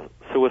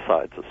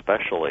 Suicides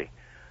especially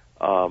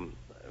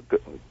can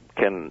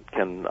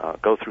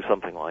go through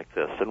something like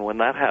this. And when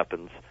that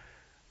happens,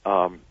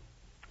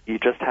 you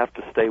just have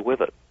to stay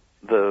with it.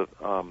 The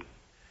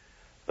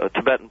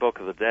Tibetan Book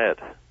of the Dead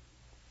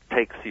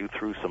takes you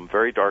through some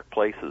very dark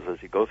places.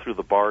 As you go through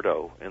the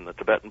bardo in the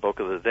Tibetan Book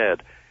of the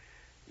Dead,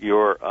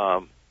 you're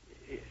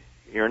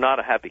not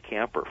a happy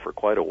camper for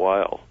quite a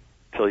while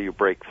till you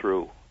break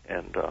through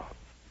and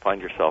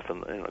find yourself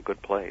in a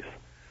good place.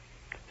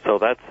 So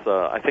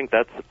I think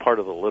that's part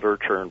of the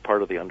literature and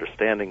part of the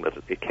understanding that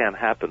it can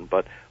happen.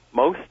 But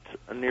most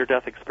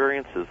near-death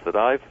experiences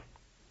the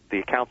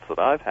accounts that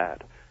I've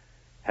had,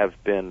 have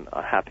been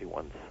happy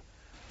ones.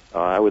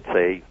 I would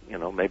say,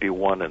 maybe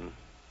 1 in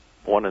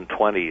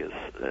 20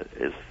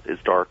 is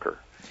darker.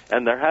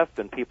 And there have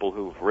been people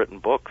who've written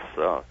books.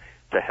 To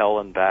Hell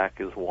and Back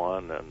is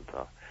one, and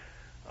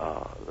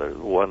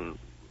one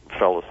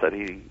fellow said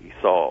he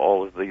saw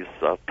all of these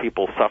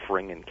people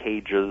suffering in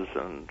cages,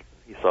 and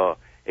he saw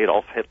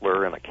Adolf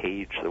Hitler in a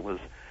cage that was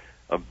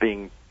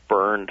being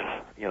burned,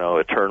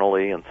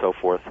 eternally, and so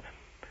forth.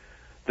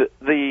 Is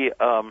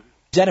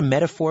that a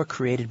metaphor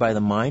created by the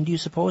mind, do you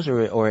suppose,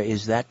 or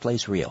is that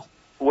place real?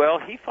 Well,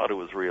 he thought it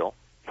was real.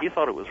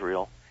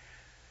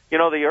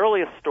 The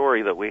earliest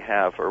story that we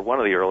have, or one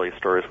of the earliest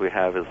stories we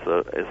have, is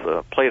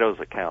Plato's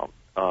account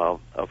of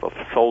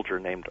a soldier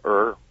named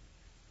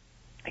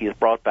He's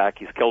brought back.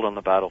 He's killed on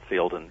the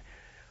battlefield, and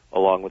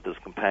along with his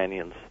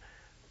companions,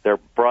 they're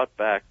brought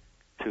back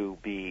to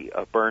be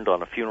burned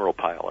on a funeral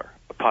pyre.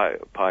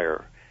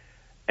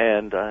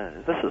 And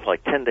this is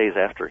like 10 days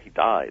after he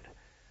died.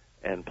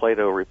 And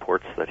Plato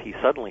reports that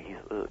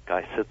the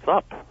guy sits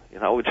up,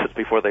 just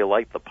before they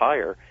light the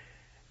pyre,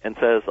 and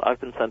says, "I've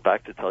been sent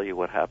back to tell you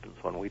what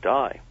happens when we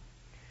die."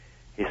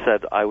 He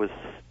said, "I was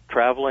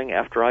traveling,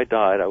 after I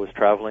died, I was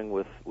traveling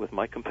with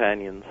my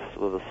companions,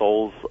 with the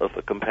souls of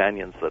the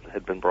companions that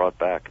had been brought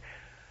back,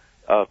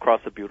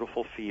 across a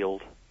beautiful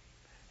field,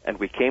 and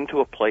we came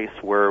to a place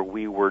where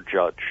we were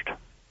judged.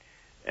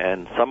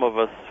 And some of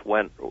us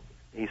went,"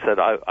 he said,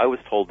 I was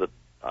told that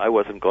I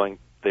wasn't going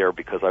there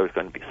because I was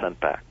going to be sent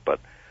back, but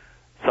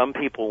some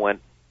people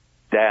went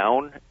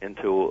down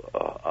into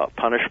a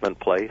punishment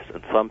place,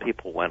 and some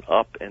people went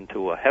up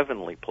into a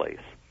heavenly place.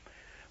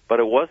 But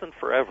it wasn't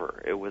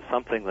forever. It was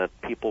something that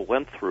people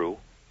went through,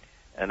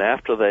 and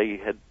after they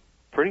had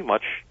pretty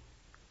much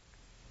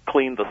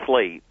cleaned the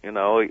slate,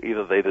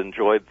 either they'd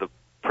enjoyed the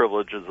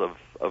privileges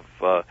of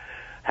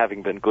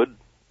having been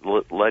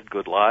led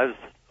good lives,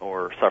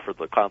 or suffered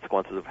the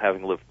consequences of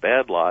having lived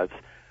bad lives,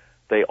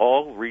 they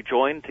all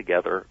rejoined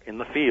together in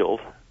the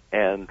field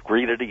and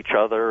greeted each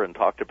other and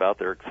talked about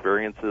their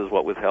experiences,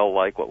 what was hell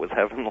like, what was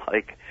heaven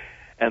like,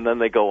 and then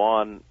they go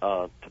on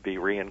to be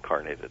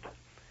reincarnated.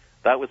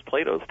 that was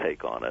Plato's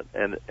take on it,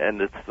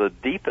 and it's the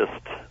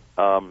deepest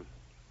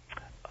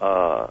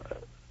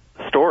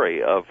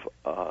story of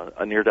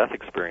a near-death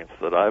experience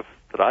that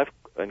I've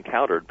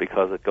encountered,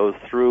 because it goes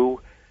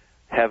through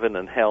heaven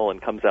and hell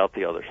and comes out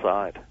the other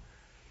side.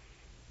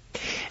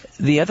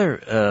 The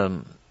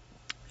other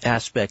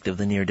aspect of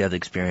the near-death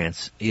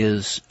experience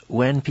is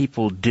when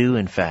people do,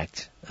 in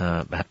fact,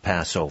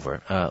 pass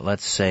over.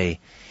 Let's say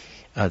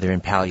they're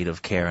in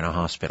palliative care in a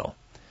hospital,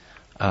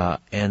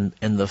 and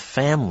the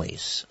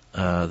families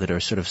that are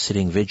sort of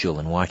sitting vigil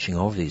and watching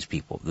over these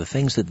people, the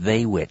things that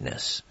they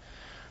witness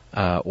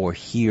or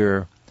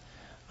hear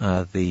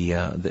a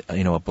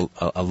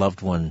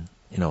loved one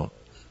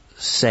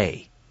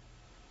say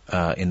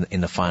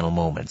in the final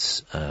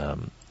moments.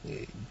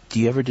 Do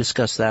you ever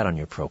discuss that on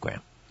your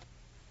program?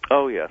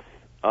 Oh, yes.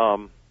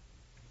 I'll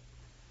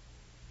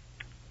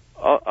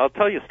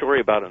tell you a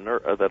story about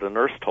that a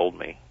nurse told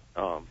me.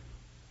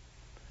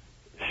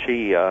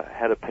 She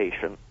had a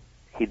patient.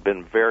 He'd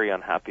been very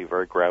unhappy,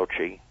 very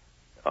grouchy,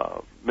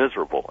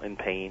 miserable, in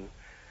pain.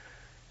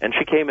 And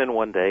she came in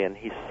one day, and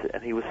he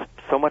was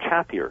so much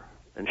happier.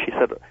 And she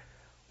said,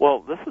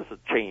 "Well, this is a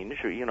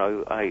change.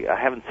 I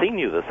haven't seen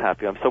you this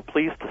happy. I'm so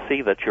pleased to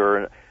see that you're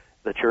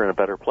in a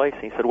better place."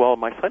 And he said, "Well,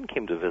 my son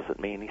came to visit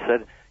me, and he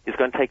said he's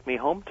going to take me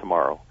home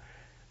tomorrow."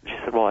 And she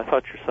said, "Well, I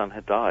thought your son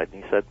had died."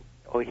 And he said,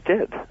 "Oh, he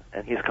did,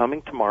 and he's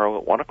coming tomorrow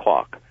at 1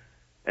 o'clock,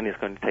 and he's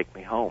going to take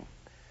me home.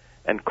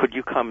 And could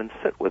you come and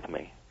sit with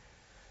me?"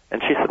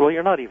 And she said, "Well,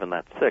 you're not even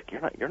that sick.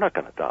 You're not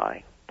going to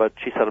die." But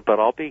she said, "But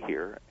I'll be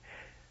here."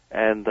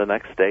 And the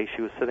next day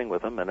she was sitting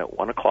with him, and at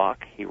 1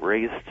 o'clock he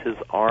raised his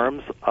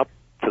arms up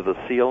to the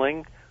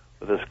ceiling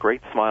with this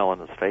great smile on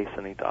his face,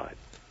 and he died.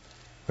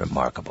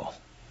 Remarkable.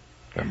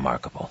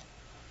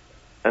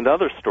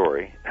 Another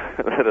story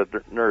that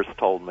a nurse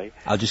told me.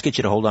 I'll just get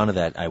you to hold on to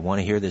that. I want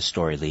to hear this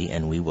story, Lee,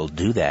 and we will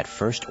do that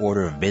first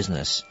order of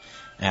business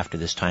after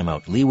this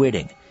timeout. Lee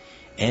Witting,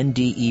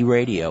 NDE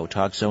Radio,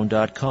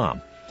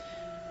 TalkZone.com,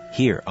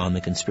 here on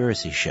The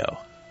Conspiracy Show.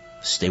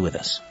 Stay with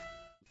us.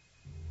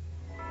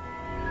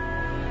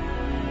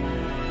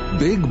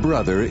 Big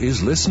Brother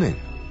is listening,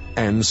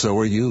 and so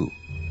are you,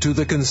 to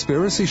The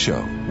Conspiracy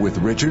Show with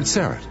Richard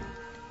Serrett.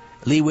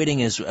 Lee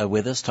Witting is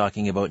with us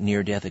talking about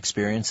near-death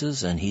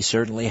experiences, and he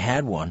certainly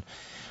had one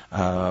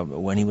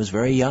when he was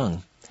very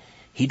young.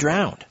 He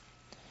drowned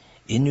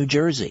in New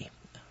Jersey,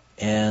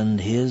 and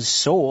his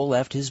soul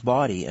left his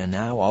body, and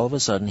now all of a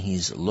sudden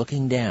he's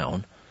looking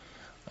down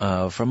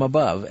from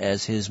above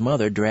as his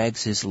mother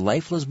drags his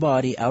lifeless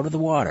body out of the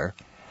water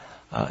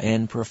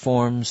and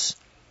performs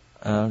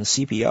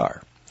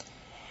CPR.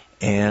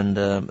 And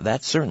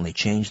that certainly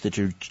changed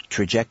the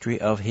trajectory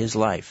of his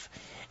life.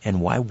 And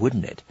why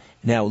wouldn't it?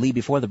 Now, Lee,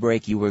 before the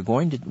break, we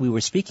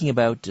were speaking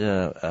about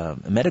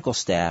medical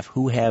staff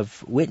who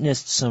have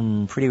witnessed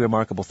some pretty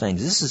remarkable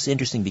things. This is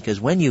interesting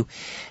because when you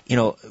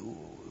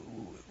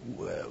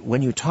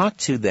talk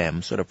to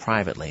them sort of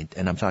privately,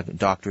 and I'm talking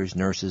doctors,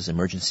 nurses,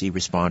 emergency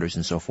responders,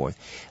 and so forth,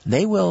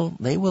 they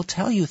will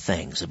tell you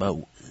things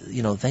about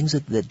things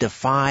that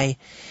defy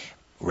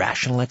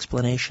rational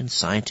explanation,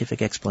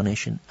 scientific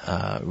explanation,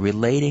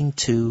 relating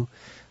to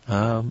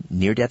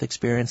near-death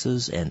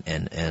experiences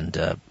and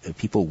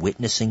people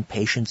witnessing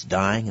patients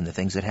dying and the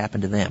things that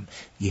happened to them.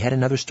 You had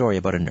another story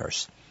about a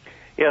nurse.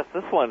 Yes,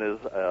 this one is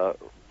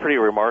pretty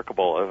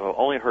remarkable. I've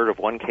only heard of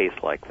one case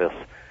like this.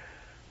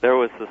 There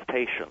was this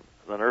patient.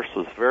 The nurse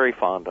was very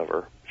fond of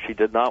her. She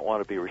did not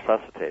want to be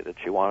resuscitated.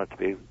 She wanted to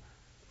be,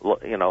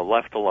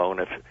 left alone.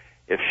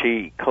 If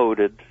she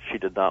coded, she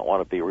did not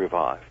want to be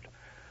revived.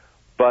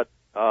 But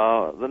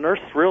the nurse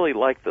really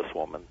liked this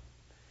woman.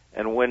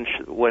 And when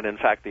in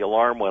fact the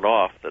alarm went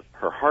off that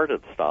her heart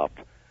had stopped,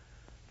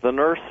 the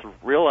nurse,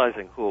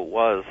 realizing who it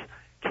was,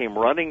 came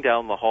running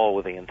down the hall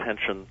with the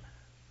intention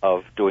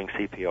of doing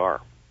CPR.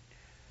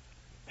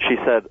 She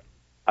said,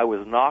 "I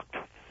was knocked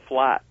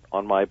flat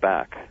on my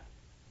back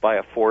by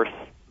a force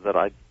that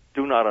I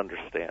do not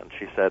understand."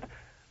 She said,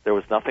 "There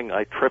was nothing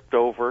I tripped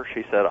over."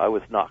 She said, "I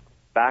was knocked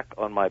back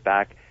on my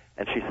back."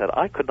 And she said,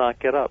 "I could not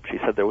get up." She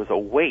said, "There was a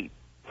weight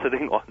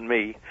sitting on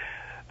me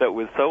that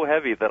was so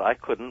heavy that I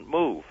couldn't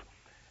move."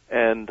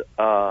 And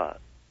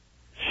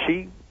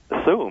she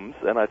assumes,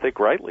 and I think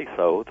rightly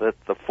so, that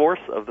the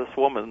force of this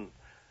woman's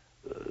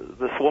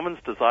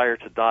desire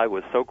to die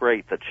was so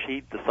great that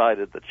she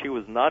decided that she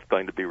was not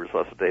going to be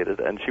resuscitated,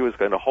 and she was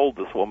going to hold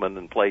this woman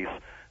in place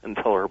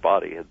until her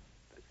body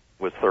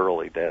was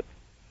thoroughly dead.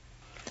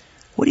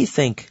 What do you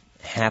think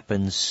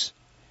happens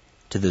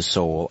to the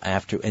soul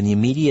in the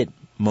immediate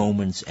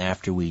moments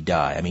after we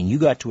die? I mean, you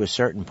got to a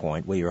certain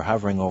point where you're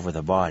hovering over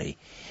the body,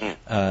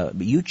 but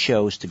you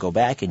chose to go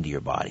back into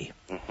your body.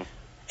 Mm-hmm.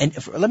 And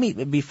let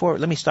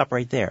me stop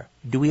right there.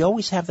 Do we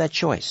always have that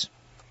choice?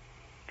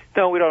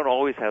 No, we don't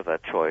always have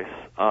that choice.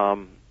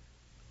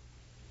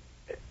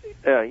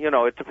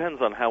 It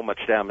depends on how much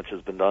damage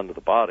has been done to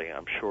the body,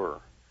 I'm sure.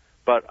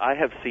 But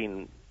I've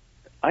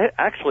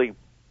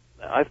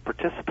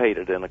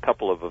participated in a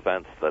couple of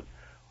events that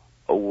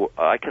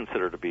I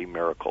consider to be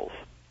miracles.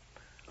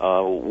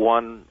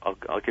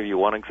 I'll give you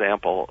one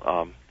example.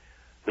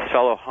 This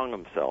fellow hung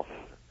himself.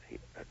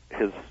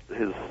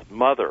 His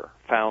mother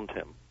found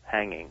him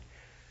hanging,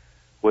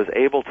 was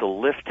able to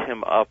lift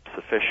him up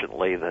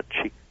sufficiently that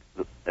she,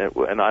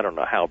 and I don't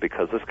know how,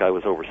 because this guy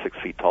was over 6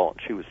 feet tall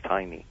and she was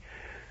tiny,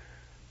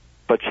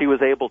 but she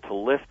was able to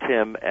lift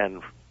him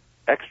and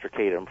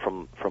extricate him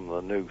from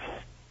the noose.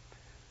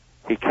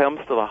 He comes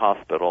to the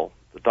hospital.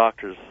 The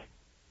doctors,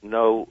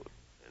 no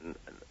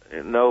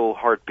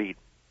heartbeat.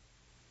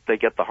 They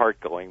get the heart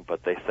going,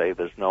 but they say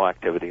there's no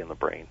activity in the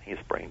brain. He's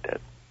brain dead.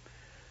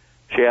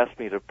 She asked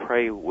me to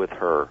pray with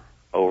her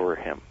over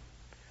him.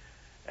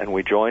 And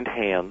we joined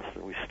hands,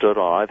 and we stood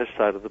on either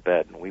side of the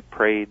bed, and we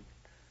prayed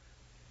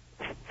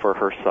for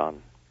her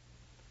son.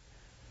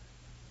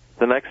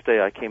 The next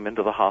day I came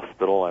into the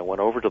hospital. I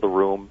went over to the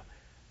room,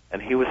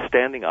 and he was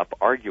standing up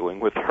arguing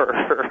with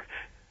her.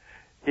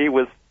 He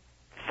was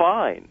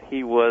fine.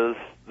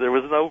 There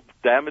was no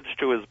damage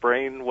to his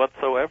brain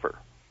whatsoever.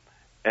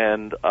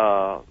 And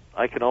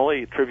I can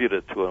only attribute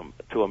it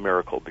to a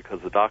miracle,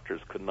 because the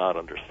doctors could not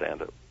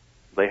understand it.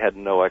 They had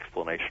no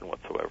explanation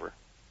whatsoever.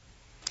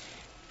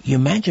 You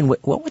imagine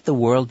what would the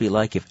world be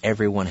like if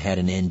everyone had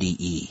an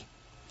NDE,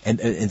 and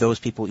those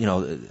people,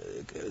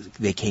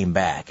 they came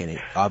back,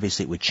 and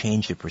obviously it would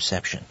change the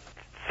perception.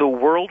 The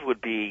world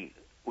would be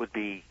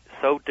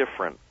so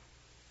different.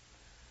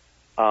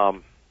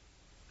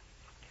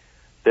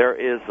 There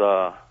is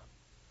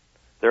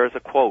a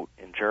quote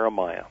in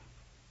Jeremiah.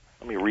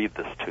 Let me read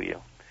this to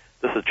you.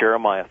 This is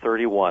Jeremiah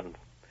 31.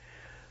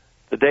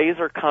 The days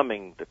are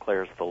coming,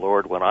 declares the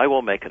Lord, when I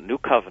will make a new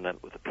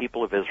covenant with the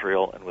people of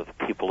Israel and with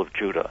the people of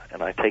Judah.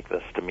 And I take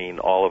this to mean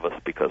all of us,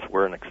 because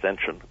we're an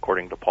extension,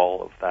 according to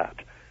Paul, of that.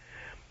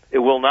 It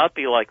will not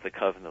be like the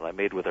covenant I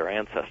made with their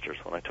ancestors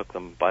when I took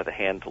them by the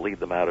hand to lead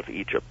them out of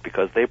Egypt,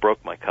 because they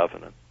broke my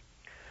covenant.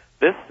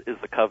 This is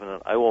the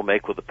covenant I will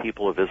make with the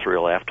people of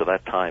Israel after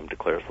that time,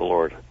 declares the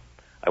Lord.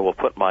 I will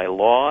put my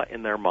law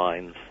in their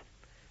minds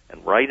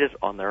and write it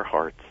on their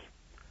hearts.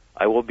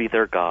 I will be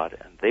their God,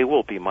 and they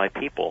will be my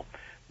people.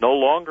 No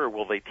longer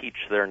will they teach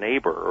their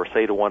neighbor or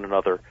say to one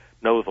another,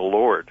 know the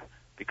Lord,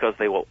 because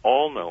they will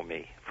all know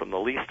me, from the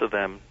least of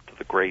them to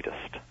the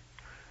greatest.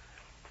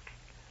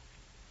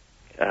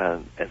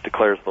 And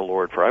declares the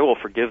Lord, for I will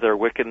forgive their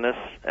wickedness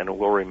and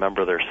will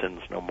remember their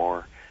sins no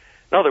more.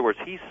 In other words,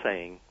 he's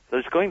saying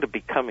there's going to be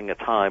coming a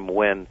time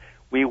when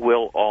we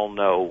will all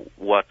know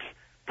what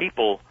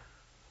people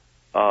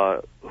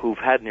who've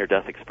had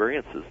near-death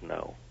experiences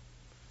know,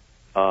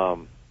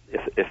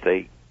 if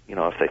they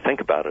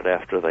think about it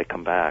after they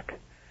come back.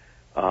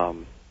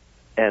 And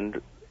in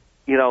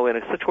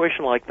a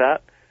situation like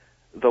that,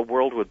 the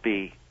world would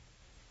be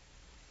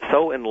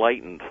so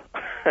enlightened.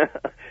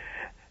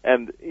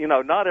 And,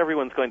 not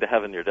everyone's going to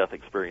have a near-death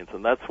experience,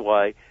 and that's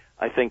why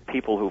I think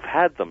people who've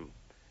had them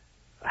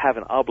have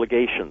an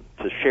obligation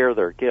to share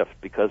their gift,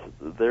 because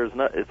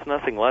it's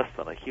nothing less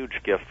than a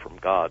huge gift from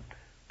God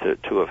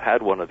to have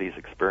had one of these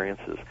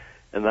experiences.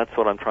 And that's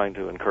what I'm trying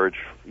to encourage,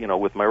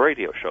 with my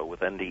radio show, with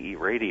NDE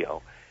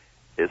Radio,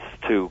 is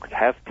to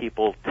have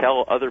people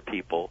tell other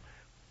people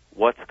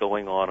what's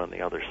going on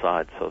the other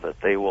side, so that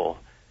they will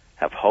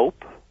have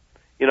hope.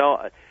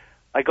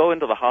 I go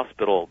into the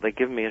hospital. They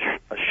give me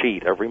a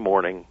sheet every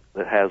morning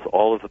that has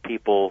all of the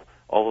people,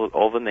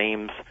 all the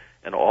names,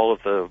 and all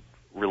of the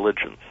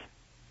religions.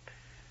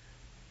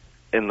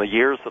 In the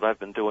years that I've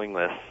been doing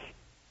this,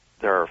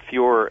 there are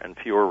fewer and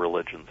fewer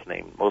religions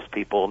named. Most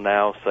people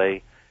now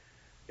say,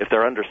 if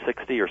they're under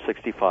 60 or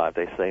 65,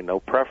 they say no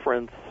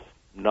preference,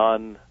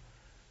 none.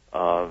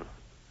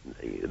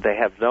 They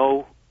have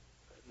no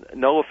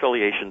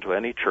affiliation to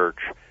any church,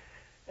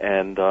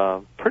 and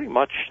pretty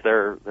much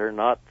they're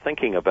not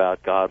thinking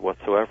about God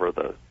whatsoever.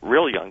 The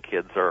real young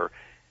kids are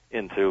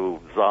into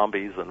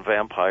zombies and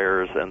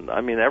vampires, and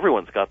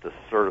everyone's got this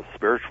sort of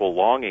spiritual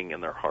longing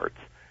in their hearts.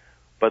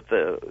 But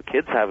the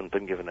kids haven't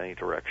been given any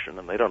direction,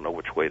 and they don't know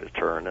which way to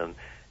turn,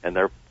 and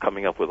they're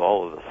coming up with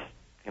all of this,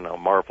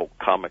 Marvel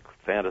comic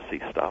fantasy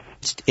stuff.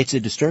 It's a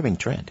disturbing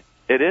trend.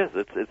 It is.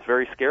 It's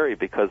very scary,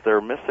 because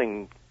they're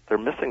missing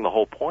the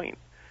whole point.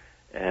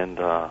 And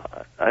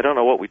I don't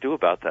know what we do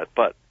about that,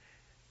 but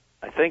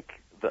I think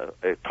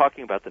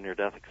talking about the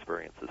near-death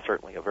experience is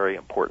certainly a very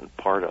important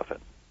part of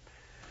it.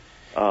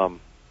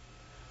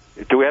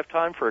 Do we have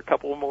time for a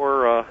couple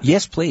more?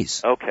 Yes,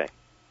 please. Okay.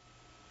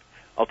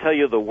 I'll tell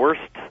you the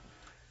worst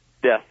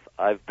death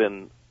I've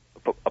been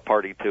a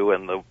party to,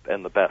 and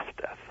the best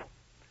death.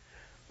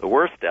 The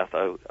worst death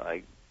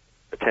I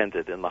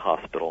attended in the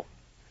hospital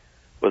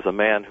was a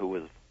man who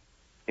was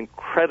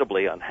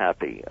incredibly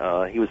unhappy.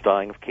 He was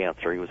dying of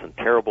cancer. He was in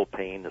terrible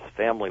pain. His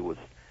family was,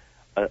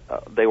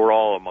 they were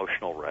all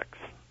emotional wrecks,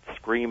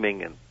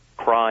 screaming and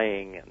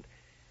crying,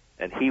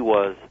 and he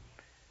was.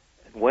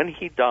 And when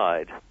he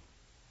died,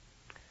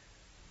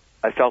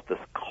 I felt this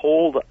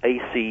cold,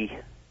 icy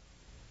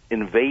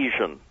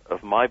invasion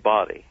of my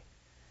body,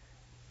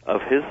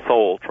 of his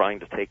soul trying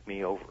to take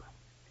me over.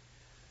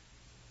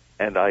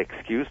 And I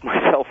excused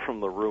myself from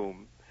the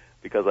room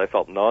because I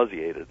felt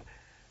nauseated.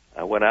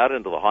 I went out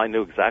into the hall. I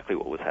knew exactly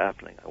what was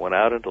happening. I went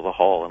out into the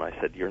hall, and I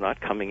said, "You're not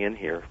coming in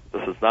here.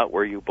 This is not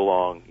where you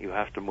belong. You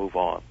have to move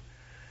on."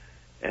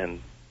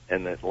 And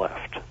it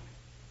left.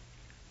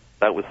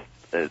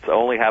 It's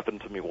only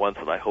happened to me once,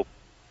 and I hope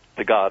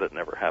to God it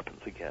never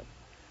happens again.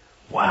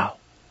 Wow.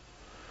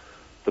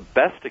 The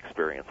best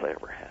experience I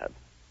ever had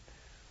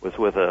was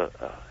with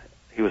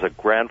he was a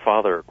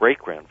grandfather, a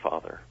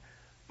great-grandfather.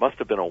 Must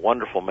have been a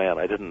wonderful man.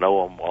 I didn't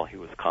know him while he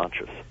was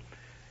conscious.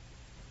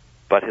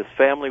 But his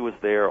family was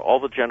there. All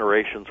the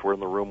generations were in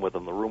the room with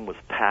him. The room was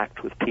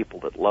packed with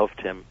people that loved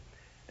him,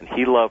 and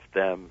he loved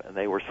them, and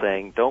they were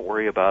saying, "Don't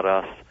worry about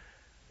us.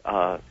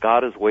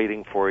 God is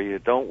waiting for you.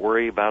 Don't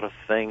worry about a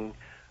thing.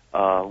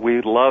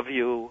 We love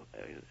you,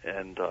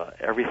 and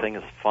everything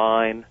is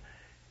fine."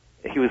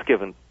 He was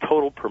given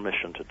total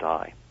permission to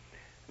die.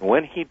 And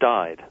when he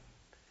died,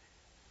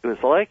 it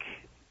was like,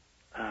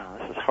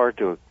 this is hard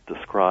to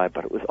describe,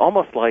 but it was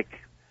almost like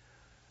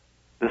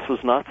this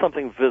was not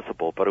something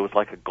visible, but it was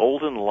like a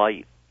golden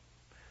light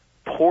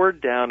poured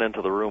down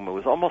into the room. It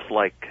was almost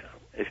like,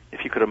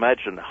 if you could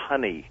imagine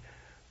honey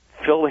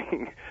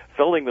filling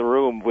the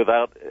room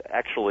without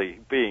actually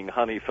being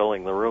honey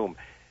filling the room.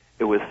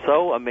 It was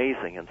so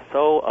amazing and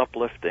so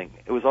uplifting.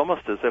 It was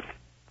almost as if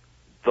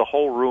the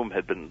whole room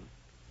had been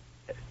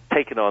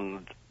taken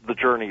on the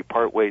journey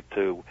partway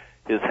to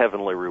his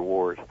heavenly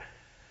reward.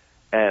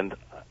 And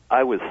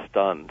I was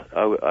stunned.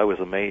 I was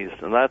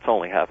amazed. And that's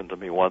only happened to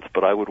me once,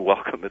 but I would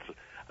welcome it.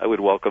 I would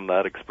welcome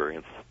that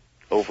experience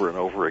over and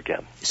over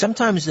again.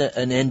 Sometimes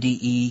an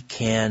NDE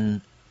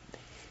can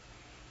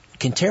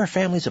tear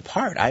families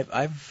apart.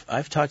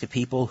 I've talked to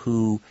people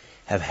who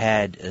have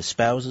had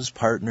spouses,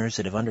 partners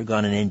that have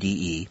undergone an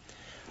NDE,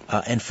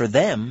 and for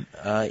them,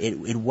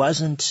 it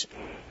wasn't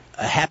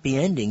a happy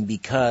ending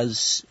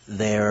because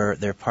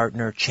their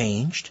partner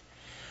changed.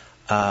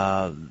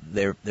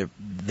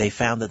 They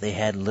found that they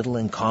had little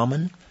in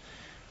common.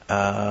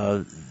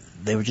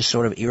 They were just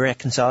sort of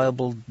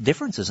irreconcilable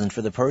differences, and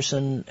for the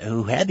person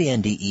who had the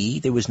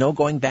NDE, there was no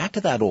going back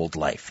to that old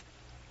life.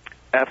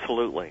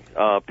 Absolutely.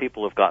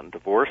 People have gotten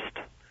divorced.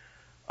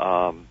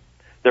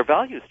 Their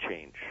values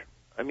change.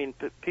 I mean,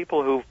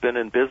 people who've been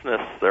in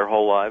business their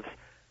whole lives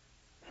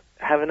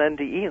have an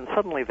NDE, and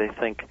suddenly they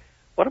think,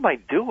 what am I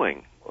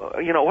doing?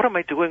 What am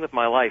I doing with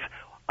my life?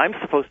 I'm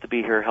supposed to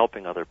be here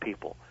helping other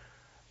people.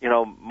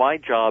 My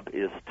job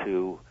is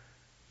to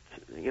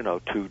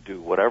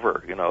do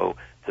whatever, to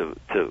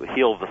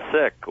heal the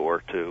sick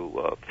or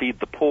to feed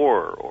the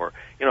poor, or,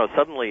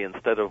 suddenly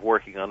instead of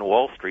working on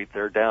Wall Street,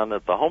 they're down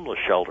at the homeless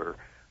shelter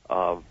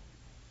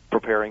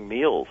preparing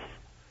meals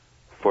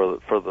for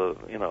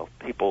the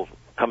people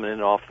coming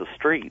in off the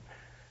street.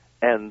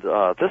 And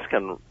this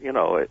can,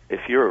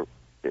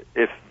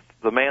 if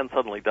the man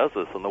suddenly does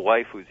this, and the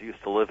wife who's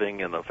used to living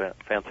in a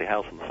fancy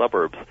house in the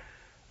suburbs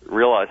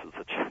realizes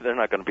that they're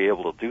not going to be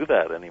able to do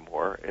that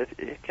anymore,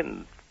 it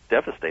can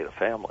devastate a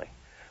family.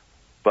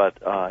 But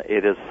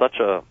it is such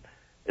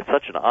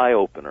an eye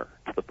opener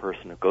to the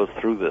person who goes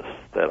through this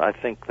that I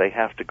think they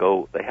have to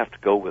go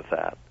with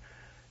that.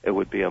 It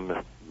would be a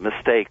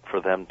mistake for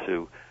them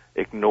to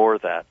ignore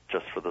that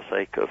just for the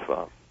sake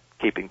of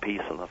keeping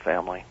peace in the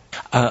family.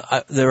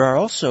 There are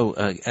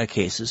also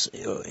cases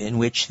in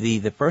which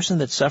the person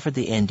that suffered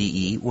the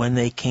NDE, when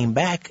they came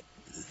back,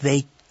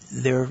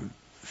 their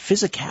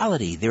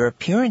physicality, their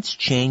appearance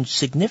changed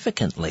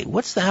significantly.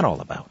 What's that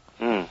all about?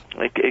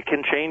 It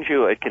can change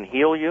you. It can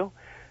heal you.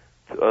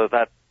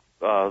 The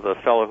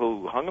fellow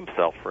who hung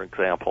himself, for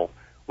example,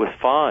 was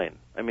fine.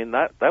 I mean,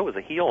 that was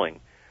a healing.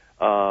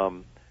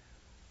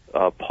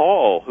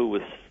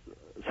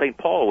 St.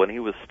 Paul, when he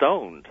was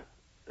stoned,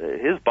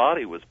 his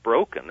body was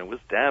broken. It was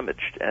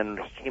damaged, and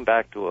he came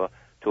back to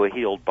a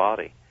healed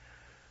body.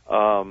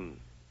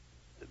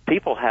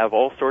 People have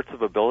all sorts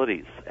of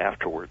abilities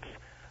afterwards,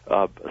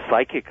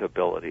 psychic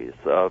abilities.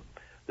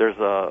 There's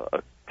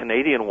a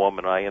Canadian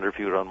woman I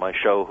interviewed on my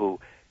show who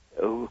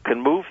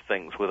can move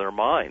things with her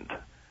mind.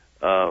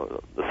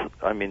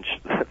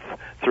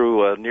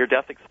 Through a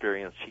near-death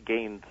experience, she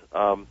gained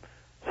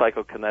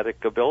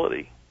psychokinetic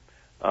ability.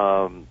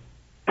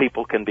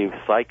 People can be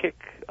psychic.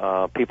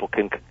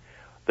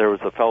 There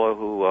was a fellow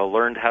who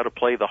learned how to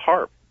play the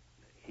harp.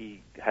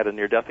 He had a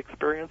near-death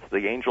experience.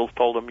 The angels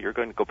told him, "You're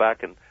going to go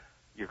back and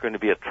you're going to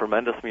be a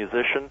tremendous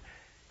musician."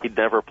 He'd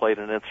never played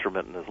an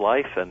instrument in his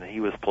life, and he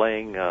was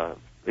playing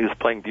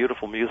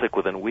beautiful music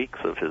within weeks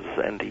of his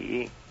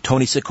NDE.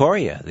 Tony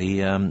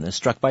Sikoria,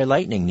 struck by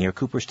lightning near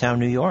Cooperstown,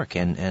 New York,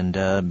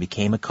 and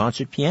became a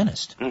concert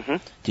pianist.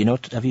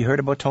 Mm-hmm. Have you heard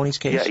about Tony's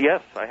case? Yeah,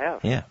 yes, I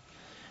have. Yeah.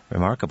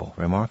 Remarkable.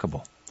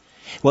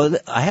 Well,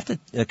 I have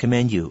to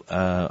commend you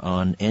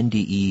on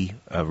NDE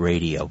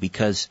Radio,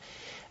 because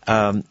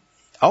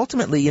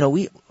ultimately,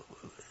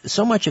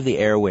 so much of the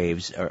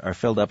airwaves are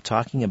filled up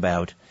talking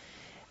about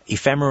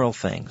ephemeral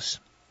things,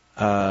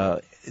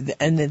 and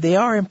they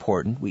are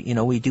important.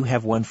 We do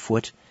have one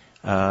foot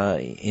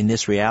in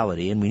this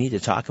reality, and we need to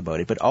talk about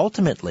it. But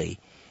ultimately,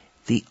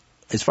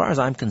 as far as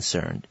I'm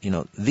concerned,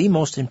 the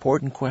most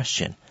important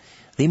question,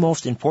 the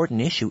most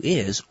important issue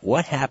is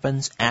what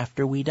happens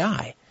after we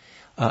die.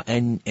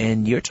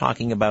 and you're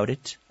talking about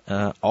it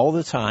all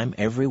the time,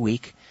 every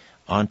week,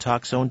 on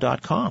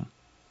TalkZone.com.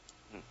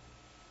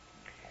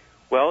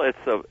 Well,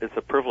 it's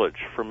a privilege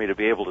for me to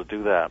be able to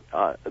do that.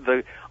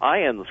 The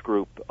IANDS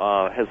group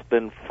has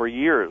been for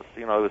years.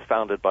 It was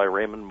founded by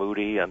Raymond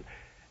Moody and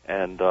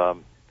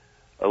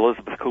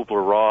Elizabeth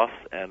Kubler-Ross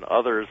and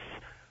others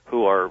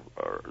who are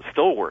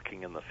still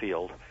working in the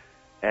field,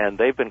 and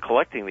they've been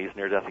collecting these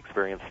near-death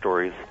experience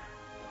stories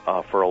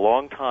for a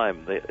long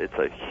time. It's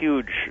a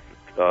huge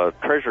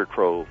treasure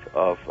trove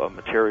of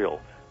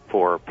material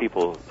for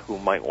people who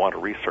might want to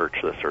research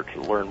this or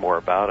to learn more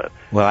about it.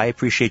 Well, I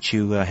appreciate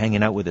you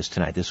hanging out with us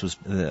tonight. This was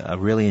a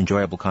really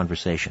enjoyable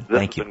conversation.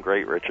 Thank you. This has been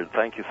great, Richard.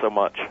 Thank you so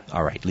much.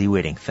 All right, Lee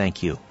Witting,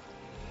 thank you.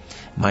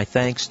 My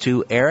thanks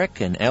to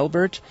Eric and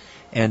Albert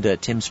and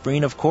Tim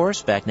Spreen, of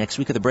course, back next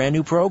week with a brand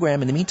new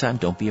program. In the meantime,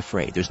 don't be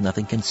afraid. There's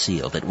nothing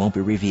concealed that won't be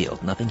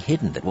revealed, nothing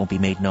hidden that won't be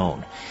made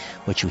known.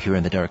 What you hear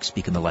in the dark,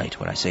 speak in the light.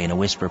 What I say in a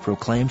whisper,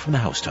 proclaim from the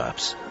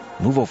housetops.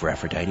 Move over,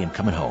 Aphrodite. I'm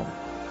coming home.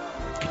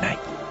 Good night.